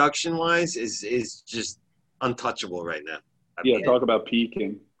just production wise is just untouchable right now. I Yeah, mean, talk about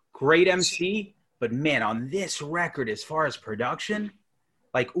peaking. Great MC, but man, on this record, as far as production,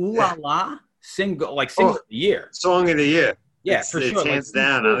 like Ooh La La, single of the year. Song of the year. Yeah, it's, for it's sure. hands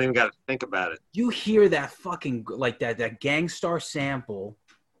down. I don't even got to think about it. You hear that fucking like that Gangstar sample.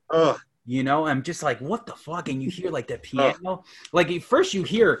 Oh, You know, I'm just like, what the fuck? And you hear like the piano, like at first you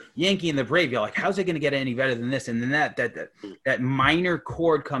hear Yankee and the Brave. You're like, how's it going to get any better than this? And then that minor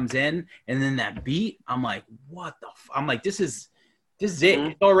chord comes in, and then that beat. I'm like, what the? I'm like, this is it.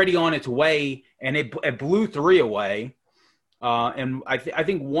 It's already on its way, and it blew 3 away. And I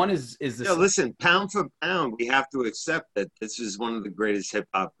think one is the. No, listen, pound for pound, we have to accept that this is one of the greatest hip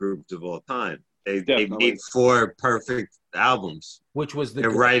hop groups of all time. They made 4 perfect albums, which was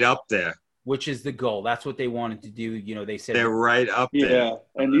they're right up there. Which is the goal. That's what they wanted to do. You know, they said they're right up there. Yeah,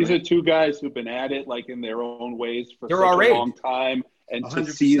 and these are 2 guys who've been at it like in their own ways for such a long time, and 100%.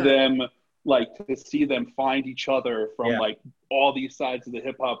 to see them find each other from like all these sides of the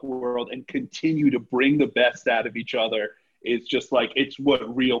hip hop world and continue to bring the best out of each other. It's just like, it's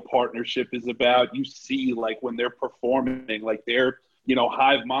what real partnership is about. You see, like when they're performing, like they're, you know,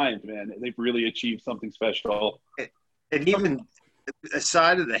 hive mind, man. They've really achieved something special. And even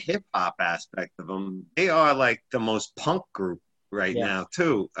aside of the hip hop aspect of them, they are like the most punk group right now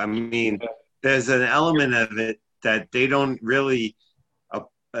too. I mean, there's an element of it that they don't really,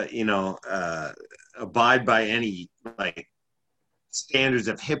 abide by any like standards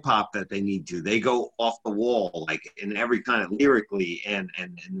of hip hop that they need to. They go off the wall, like in every kind of lyrically, and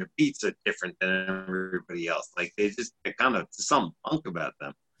their beats are different than everybody else. Like they're kind of some punk about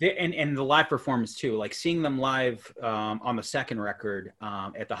them. And the live performance too, like seeing them live on the second record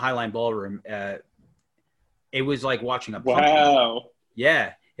at the Highline Ballroom, it was like watching a punk show.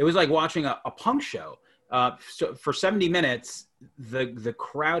 Yeah, it was like watching a punk show. So for 70 minutes, the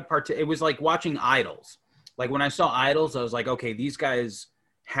crowd it was like watching Idols. Like when I saw Idols, I was like, okay, these guys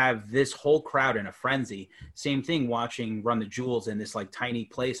have this whole crowd in a frenzy. Same thing watching Run the Jewels in this like tiny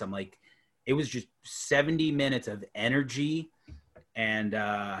place. I'm like, it was just 70 minutes of energy. And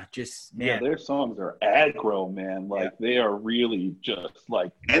just, man. Yeah, their songs are aggro, man. Like they are really just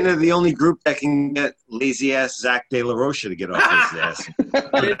like. And they're the only group that can get lazy ass Zach De La Rocha to get off his ass.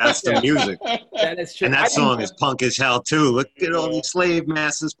 That's the music. That is true. And that song is punk as hell too. Look at all these slave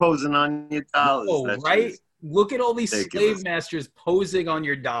masters posing on your dollars. Oh, right? Look at all these slave masters posing on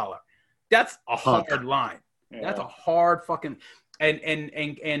your dollar. That's a hard line. Yeah. That's a hard fucking.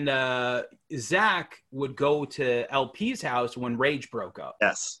 And Zach would go to LP's house when Rage broke up.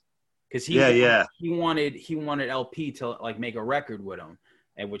 Yes, because he wanted LP to like make a record with him,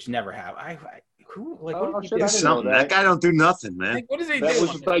 and which never happened. That guy don't do nothing, man. Like, what does he do? That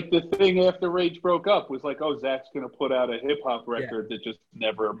was like the thing after Rage broke up was like, oh, Zach's gonna put out a hip hop record that just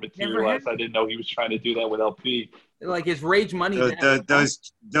never materialized. I didn't know he was trying to do that with LP. Like his Rage money.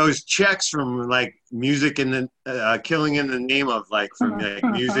 Those checks from like music and the killing in the name of like from like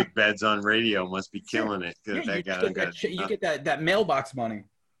music beds on radio must be killing it. You get that mailbox money.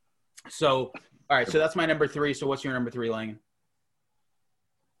 So all right, so that's my number 3. So what's your number 3, Langan?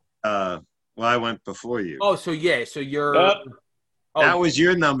 Well, I went before you. Oh, so yeah, so you're. That was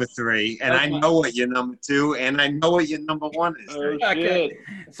your number 3, and I know what your number 2, and I know what your number 1 is. Okay.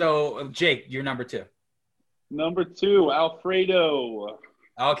 So Jake, your number 2. Number 2, Alfredo.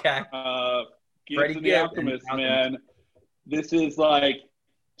 Okay. Gibbs and the Alchemist, man. This is like,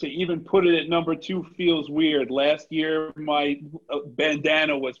 to even put it at number 2 feels weird. Last year, my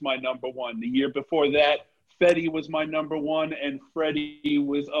Bandana was my number 1. The year before that, Fetty was my number 1, and Freddie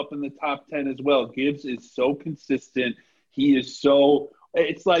was up in the top 10 as well. Gibbs is so consistent. He is so.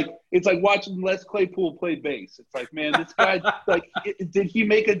 It's like watching Les Claypool play bass. It's like, man, this guy, like, did he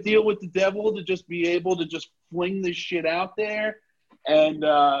make a deal with the devil to just be able to just fling this shit out there? And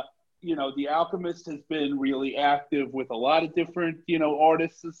The Alchemist has been really active with a lot of different,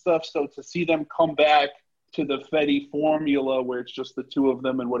 artists and stuff. So to see them come back to the Fetty formula where it's just the 2 of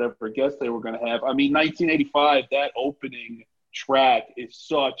them and whatever guests they were going to have. I mean, 1985, that opening track is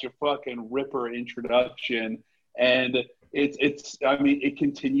such a fucking ripper introduction. And it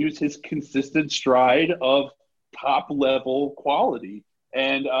continues his consistent stride of top level quality.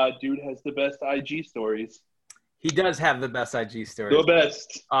 And dude has the best IG stories. He does have the best IG stories. The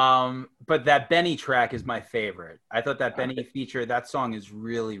best. But that Benny track is my favorite. I thought that Benny feature, that song is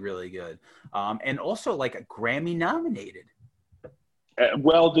really, really good. And also like a Grammy nominated.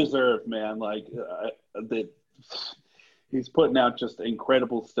 Well deserved, man. Like he's putting out just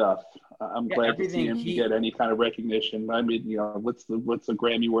incredible stuff. I'm glad to see him get any kind of recognition. I mean, what's the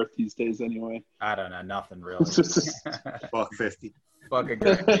Grammy worth these days anyway? I don't know, nothing really. $150. Fucking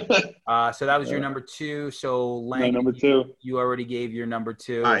Grammy. So that was your number 2. So Lang, number 2. You already gave your number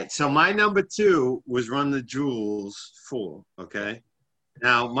 2. All right. So my number 2 was Run the Jewels 4. Okay.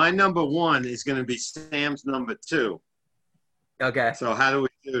 Now my number 1 is going to be Sam's number 2. Okay. So how do we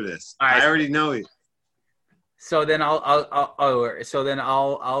do this? All right. I already know it. So then I'll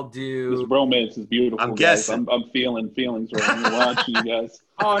This do. romance is beautiful, I'm guys. guessing. I'm feeling feelings right now watching you guys.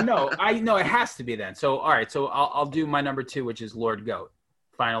 Oh no, I know it has to be then. So all right, so I'll do my number 2, which is Lord Goat.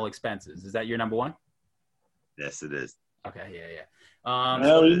 Final Expenses. Is that your number 1? Yes, it is. Okay, yeah.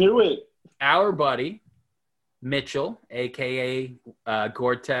 Now we knew it. Our buddy Mitchell, aka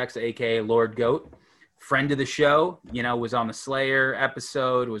Gore-Tex, aka Lord Goat, friend of the show. You know, was on the Slayer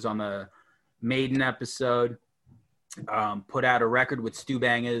episode, was on the Maiden episode. Put out a record with Stu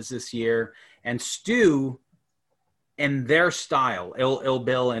Bangers this year, and Stu, in their style, Ill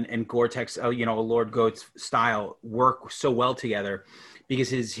Bill and Gore-Tex, Lord Goat's style, work so well together because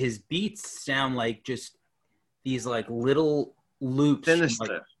his beats sound like just these like little loops.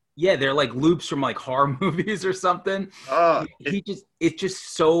 Sinister. They're like loops from like horror movies or something. Oh, It's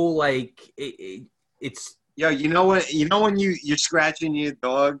just so like it's. Yo, you know what? You know when you're scratching your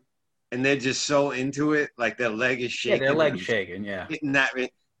dog, and they're just so into it, like their leg is shaking. Yeah, their leg shaking. Yeah, hitting that.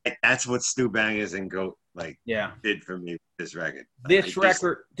 That's what Stu Bangers and Goat did for me. This record.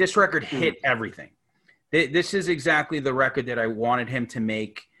 This record hit everything. This is exactly the record that I wanted him to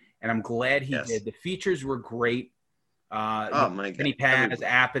make, and I'm glad he did. The features were great. Oh my God! Penny Paz,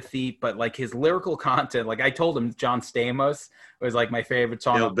 Apathy, but like his lyrical content, like I told him, John Stamos was like my favorite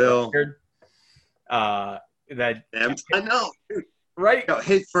song on the record. I know, dude. Right?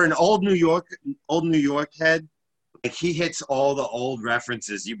 Hit for an old New York head. Like he hits all the old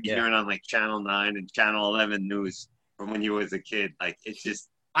references you'd be hearing on like Channel 9 and Channel 11 news from when you was a kid. Like it's just.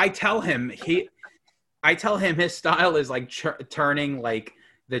 I tell him his style is like turning like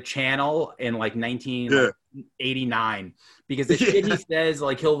the channel in like 1989 because the shit he says,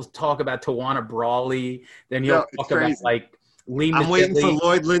 like he'll talk about Tawana Brawley, then he'll talk about like Lee. I'm waiting for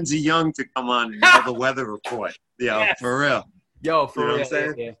Lloyd Lindsay Young to come on and have the weather report. For real. Yo, for real. What I'm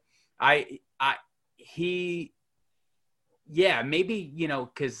saying? Yeah. Maybe,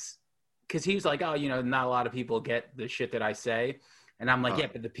 because he was like, oh, not a lot of people get the shit that I say. And I'm like, yeah,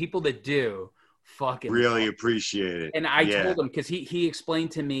 but the people that do fucking really appreciate it. And I told him, because he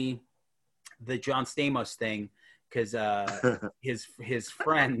explained to me the John Stamos thing, because his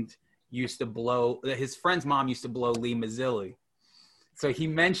friend used to blow, his friend's mom used to blow Lee Mazzilli. So he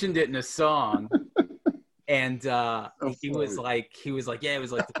mentioned it in a song. And he was like, yeah, it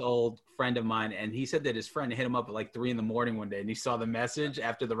was like this old friend of mine. And he said that his friend hit him up at like 3 a.m. one day, and he saw the message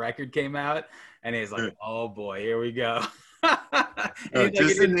after the record came out, and he's like, oh boy, here we go.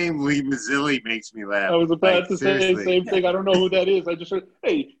 Just the name Lee Mazzilli makes me laugh. I was about to say the same thing. I don't know who that is. I just heard,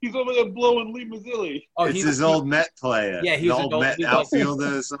 hey, he's over there blowing Lee Mazzilli. Oh, it's his old Met player. Yeah, he's an old Met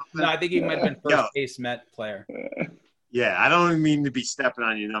outfielder or something. No, I think he might have been first base Met player. Yeah, I don't mean to be stepping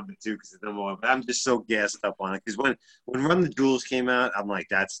on your number 2 because it's number 1, but I'm just so gassed up on it. Because when Run the Jewels came out, I'm like,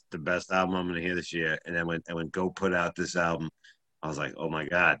 that's the best album I'm going to hear this year. And then when Go put out this album, I was like, oh my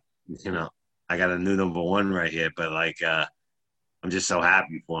God, I got a new number 1 right here. But like, I'm just so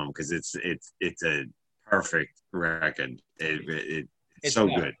happy for him because it's a perfect record. It's so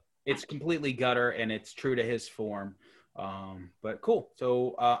good. It's completely gutter and it's true to his form. But cool.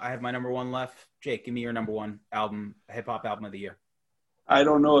 So I have my number 1 left. Jake, give me your number 1 album, hip hop album of the year. I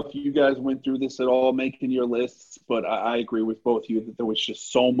don't know if you guys went through this at all making your lists, but I agree with both of you that there was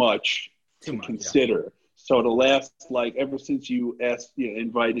just so much to consider. Yeah. So the last, ever since you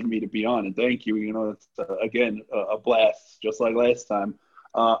invited me to be on, and thank you, it's again a blast, just like last time.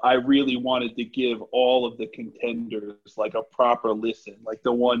 I really wanted to give all of the contenders like a proper listen, like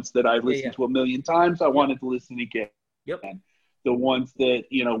the ones that I listened to a million times. I wanted to listen again. Yep. The ones that,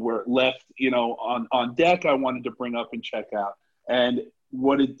 were left, on deck, I wanted to bring up and check out. And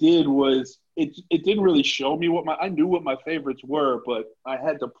what it did was it didn't really show me I knew what my favorites were, but I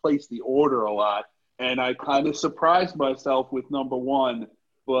had to place the order a lot. And I kind of surprised myself with number 1,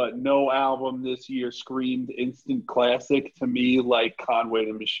 but no album this year screamed instant classic to me like Conway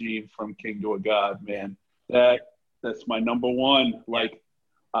the Machine from King to a God, man. That's my number 1. Like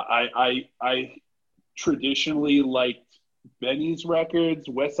I traditionally liked Benny's records,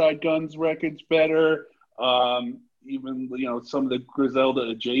 West Side Gun's records better. Even, some of the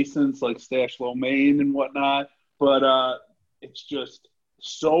Griselda adjacents like Stash Lo Mein and whatnot. But it's just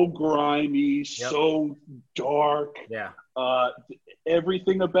so grimy, so dark. Yeah.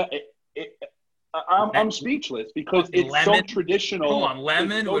 Everything about it. I'm speechless because it's so traditional. Come on,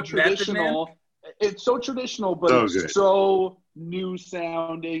 Lemon with traditional. It's so traditional, but it's so new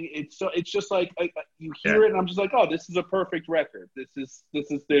sounding. It's just like you hear it, and I'm just like, oh, this is a perfect record. This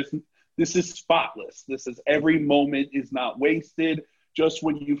is spotless. This is every moment is not wasted. Just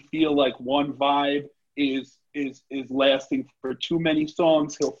when you feel like one vibe is lasting for too many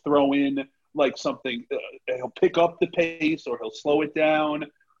songs, he'll throw in like something. He'll pick up the pace or he'll slow it down.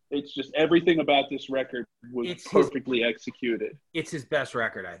 It's just everything about this record was perfectly executed. It's his best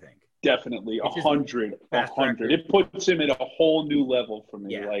record, I think. Definitely, It's his 100. best record. It puts him at a whole new level for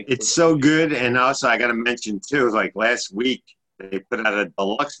me. Yeah. Like It's so good, and also I got to mention too, like last week they put out a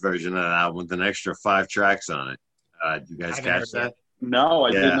deluxe version of that album with an extra 5 tracks on it. Do you guys I haven't catch heard that? No,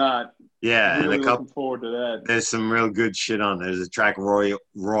 I Yeah. did not. Yeah, Really and a couple. looking forward to that. There's some real good shit on there. There's a track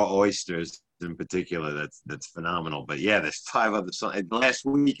Raw Oysters in particular that's phenomenal. But yeah, there's 5 other songs. Last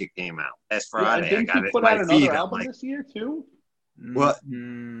week it came out. Last Friday I didn't got he it put in my out feed. another I'm album like, this year too? Well,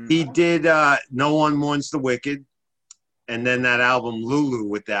 he did No One Mourns the Wicked, and then that album Lulu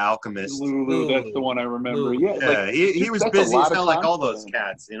with the Alchemist. Lulu, that's the one I remember. Yeah, Yeah, like, he was that's a busy. lot It of felt like time all for those him.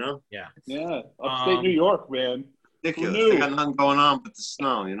 cats, you know? Yeah, upstate New York, man. Ridiculous. Who knew? They got nothing going on but the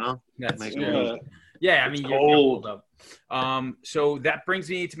snow, you know? That's Make true. it easy. Yeah, I It's mean, you're cold. cold up. So that brings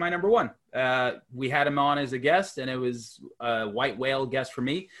me to my number 1. We had him on as a guest, and it was a white whale guest for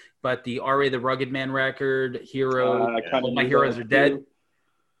me. But the R.A. the Rugged Man record, Hero, All My Heroes Are Dead.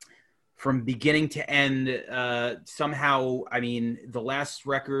 From beginning to end, somehow, I mean, the last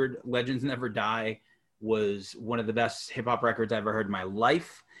record, Legends Never Die, was one of the best hip-hop records I ever heard in my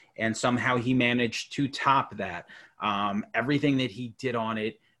life. And somehow he managed to top that. Everything that he did on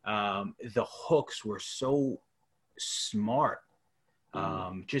it, the hooks were so smart.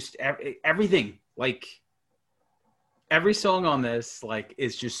 Just everything, like every song on this, like,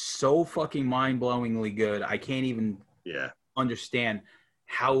 is just so fucking mind-blowingly good. I can't even understand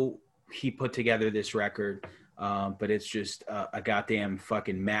how he put together this record. But it's just a goddamn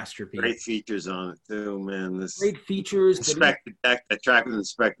fucking masterpiece. Great features on it too, man. Great features. Inspector Deck, that track with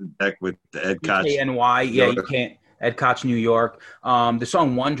Inspector Deck with Ed Koch. NY, yeah, you can't. Ed Koch, New York. The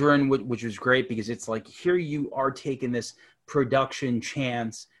song "Wonderin'," which was great because it's like here you are taking this production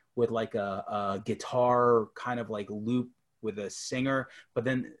chance with like a guitar kind of like loop with a singer, but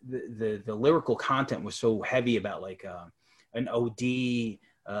then the lyrical content was so heavy about like an OD.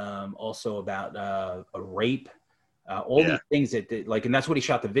 Also about a rape, all these things that like, and that's what he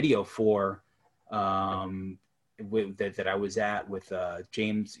shot the video for. That I was at with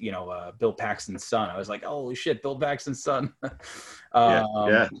James, Bill Paxton's son. I was like, holy shit, Bill Paxton's son.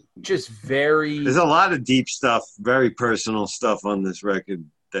 Just very. There's a lot of deep stuff, very personal stuff on this record.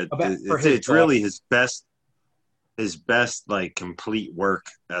 It's really his best like complete work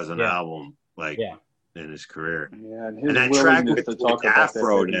as an album. Like. Yeah. In his career, and that track with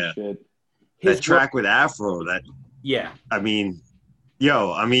Afro, that track with Afro, I mean,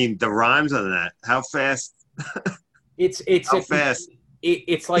 the rhymes on that, how fast? It's how fast?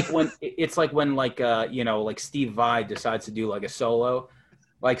 It's like when like Steve Vai decides to do like a solo,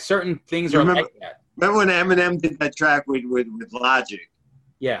 like certain things are like that. Remember when Eminem did that track with Logic?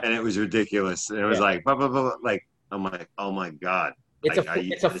 Yeah, and it was ridiculous. And it was like, blah, blah, blah, like I'm like, oh my god, it's a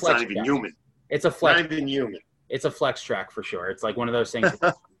flex. It's not even human. It's a flex. Not even human. It's a flex track for sure. It's like one of those things.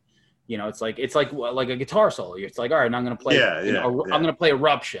 It's like a guitar solo. It's like, all right, I'm gonna play. I'm gonna play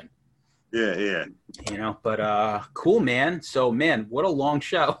Eruption. Yeah. But cool, man. So, man, what a long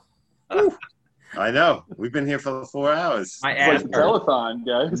show. I know. We've been here for 4 hours. It's like a telethon,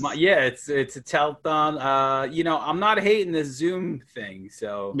 guys. It's a telethon. I'm not hating this Zoom thing.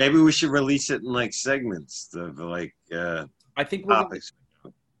 So maybe we should release it in like segments of like I think topics.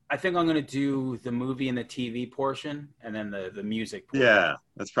 I think I'm going to do the movie and the TV portion and then the music portion. Yeah,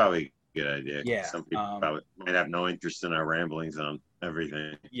 that's probably a good idea. Yeah. Some people probably might have no interest in our ramblings on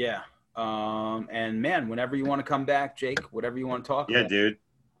everything. Yeah. And, man, whenever you want to come back, Jake, whatever you want to talk about. Yeah, dude.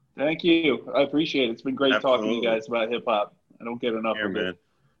 Thank you. I appreciate it. It's been great talking to you guys about hip-hop. I don't get enough of it.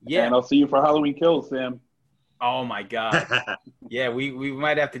 Yeah. And I'll see you for Halloween Kills, Sam. Oh, my God. Yeah, we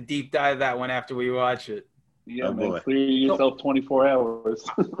might have to deep dive that one after we watch it. Yeah, man, clear yourself 24 hours.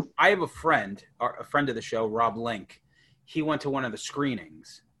 I have a friend of the show, Rob Link. He went to one of the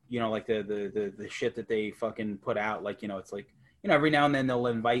screenings, like the shit that they fucking put out. Like, it's like, every now and then they'll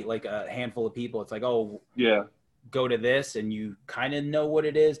invite like a handful of people. It's like, oh, yeah, go to this, and you kind of know what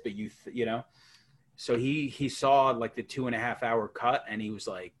it is, but So he saw like the 2.5 hour cut, and he was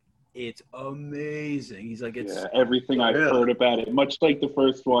like, it's amazing. He's like, it's everything I've heard about it. Much like the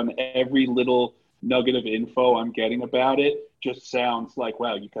first one, every little nugget of info I'm getting about it just sounds like,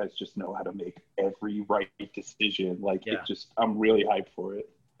 wow, you guys just know how to make every right decision. Like, I'm really hyped for it.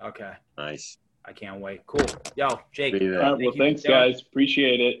 Okay. Nice. I can't wait. Cool. Yo, Jake. Thanks, guys.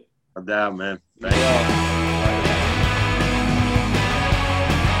 Appreciate it. No doubt, man. Thanks.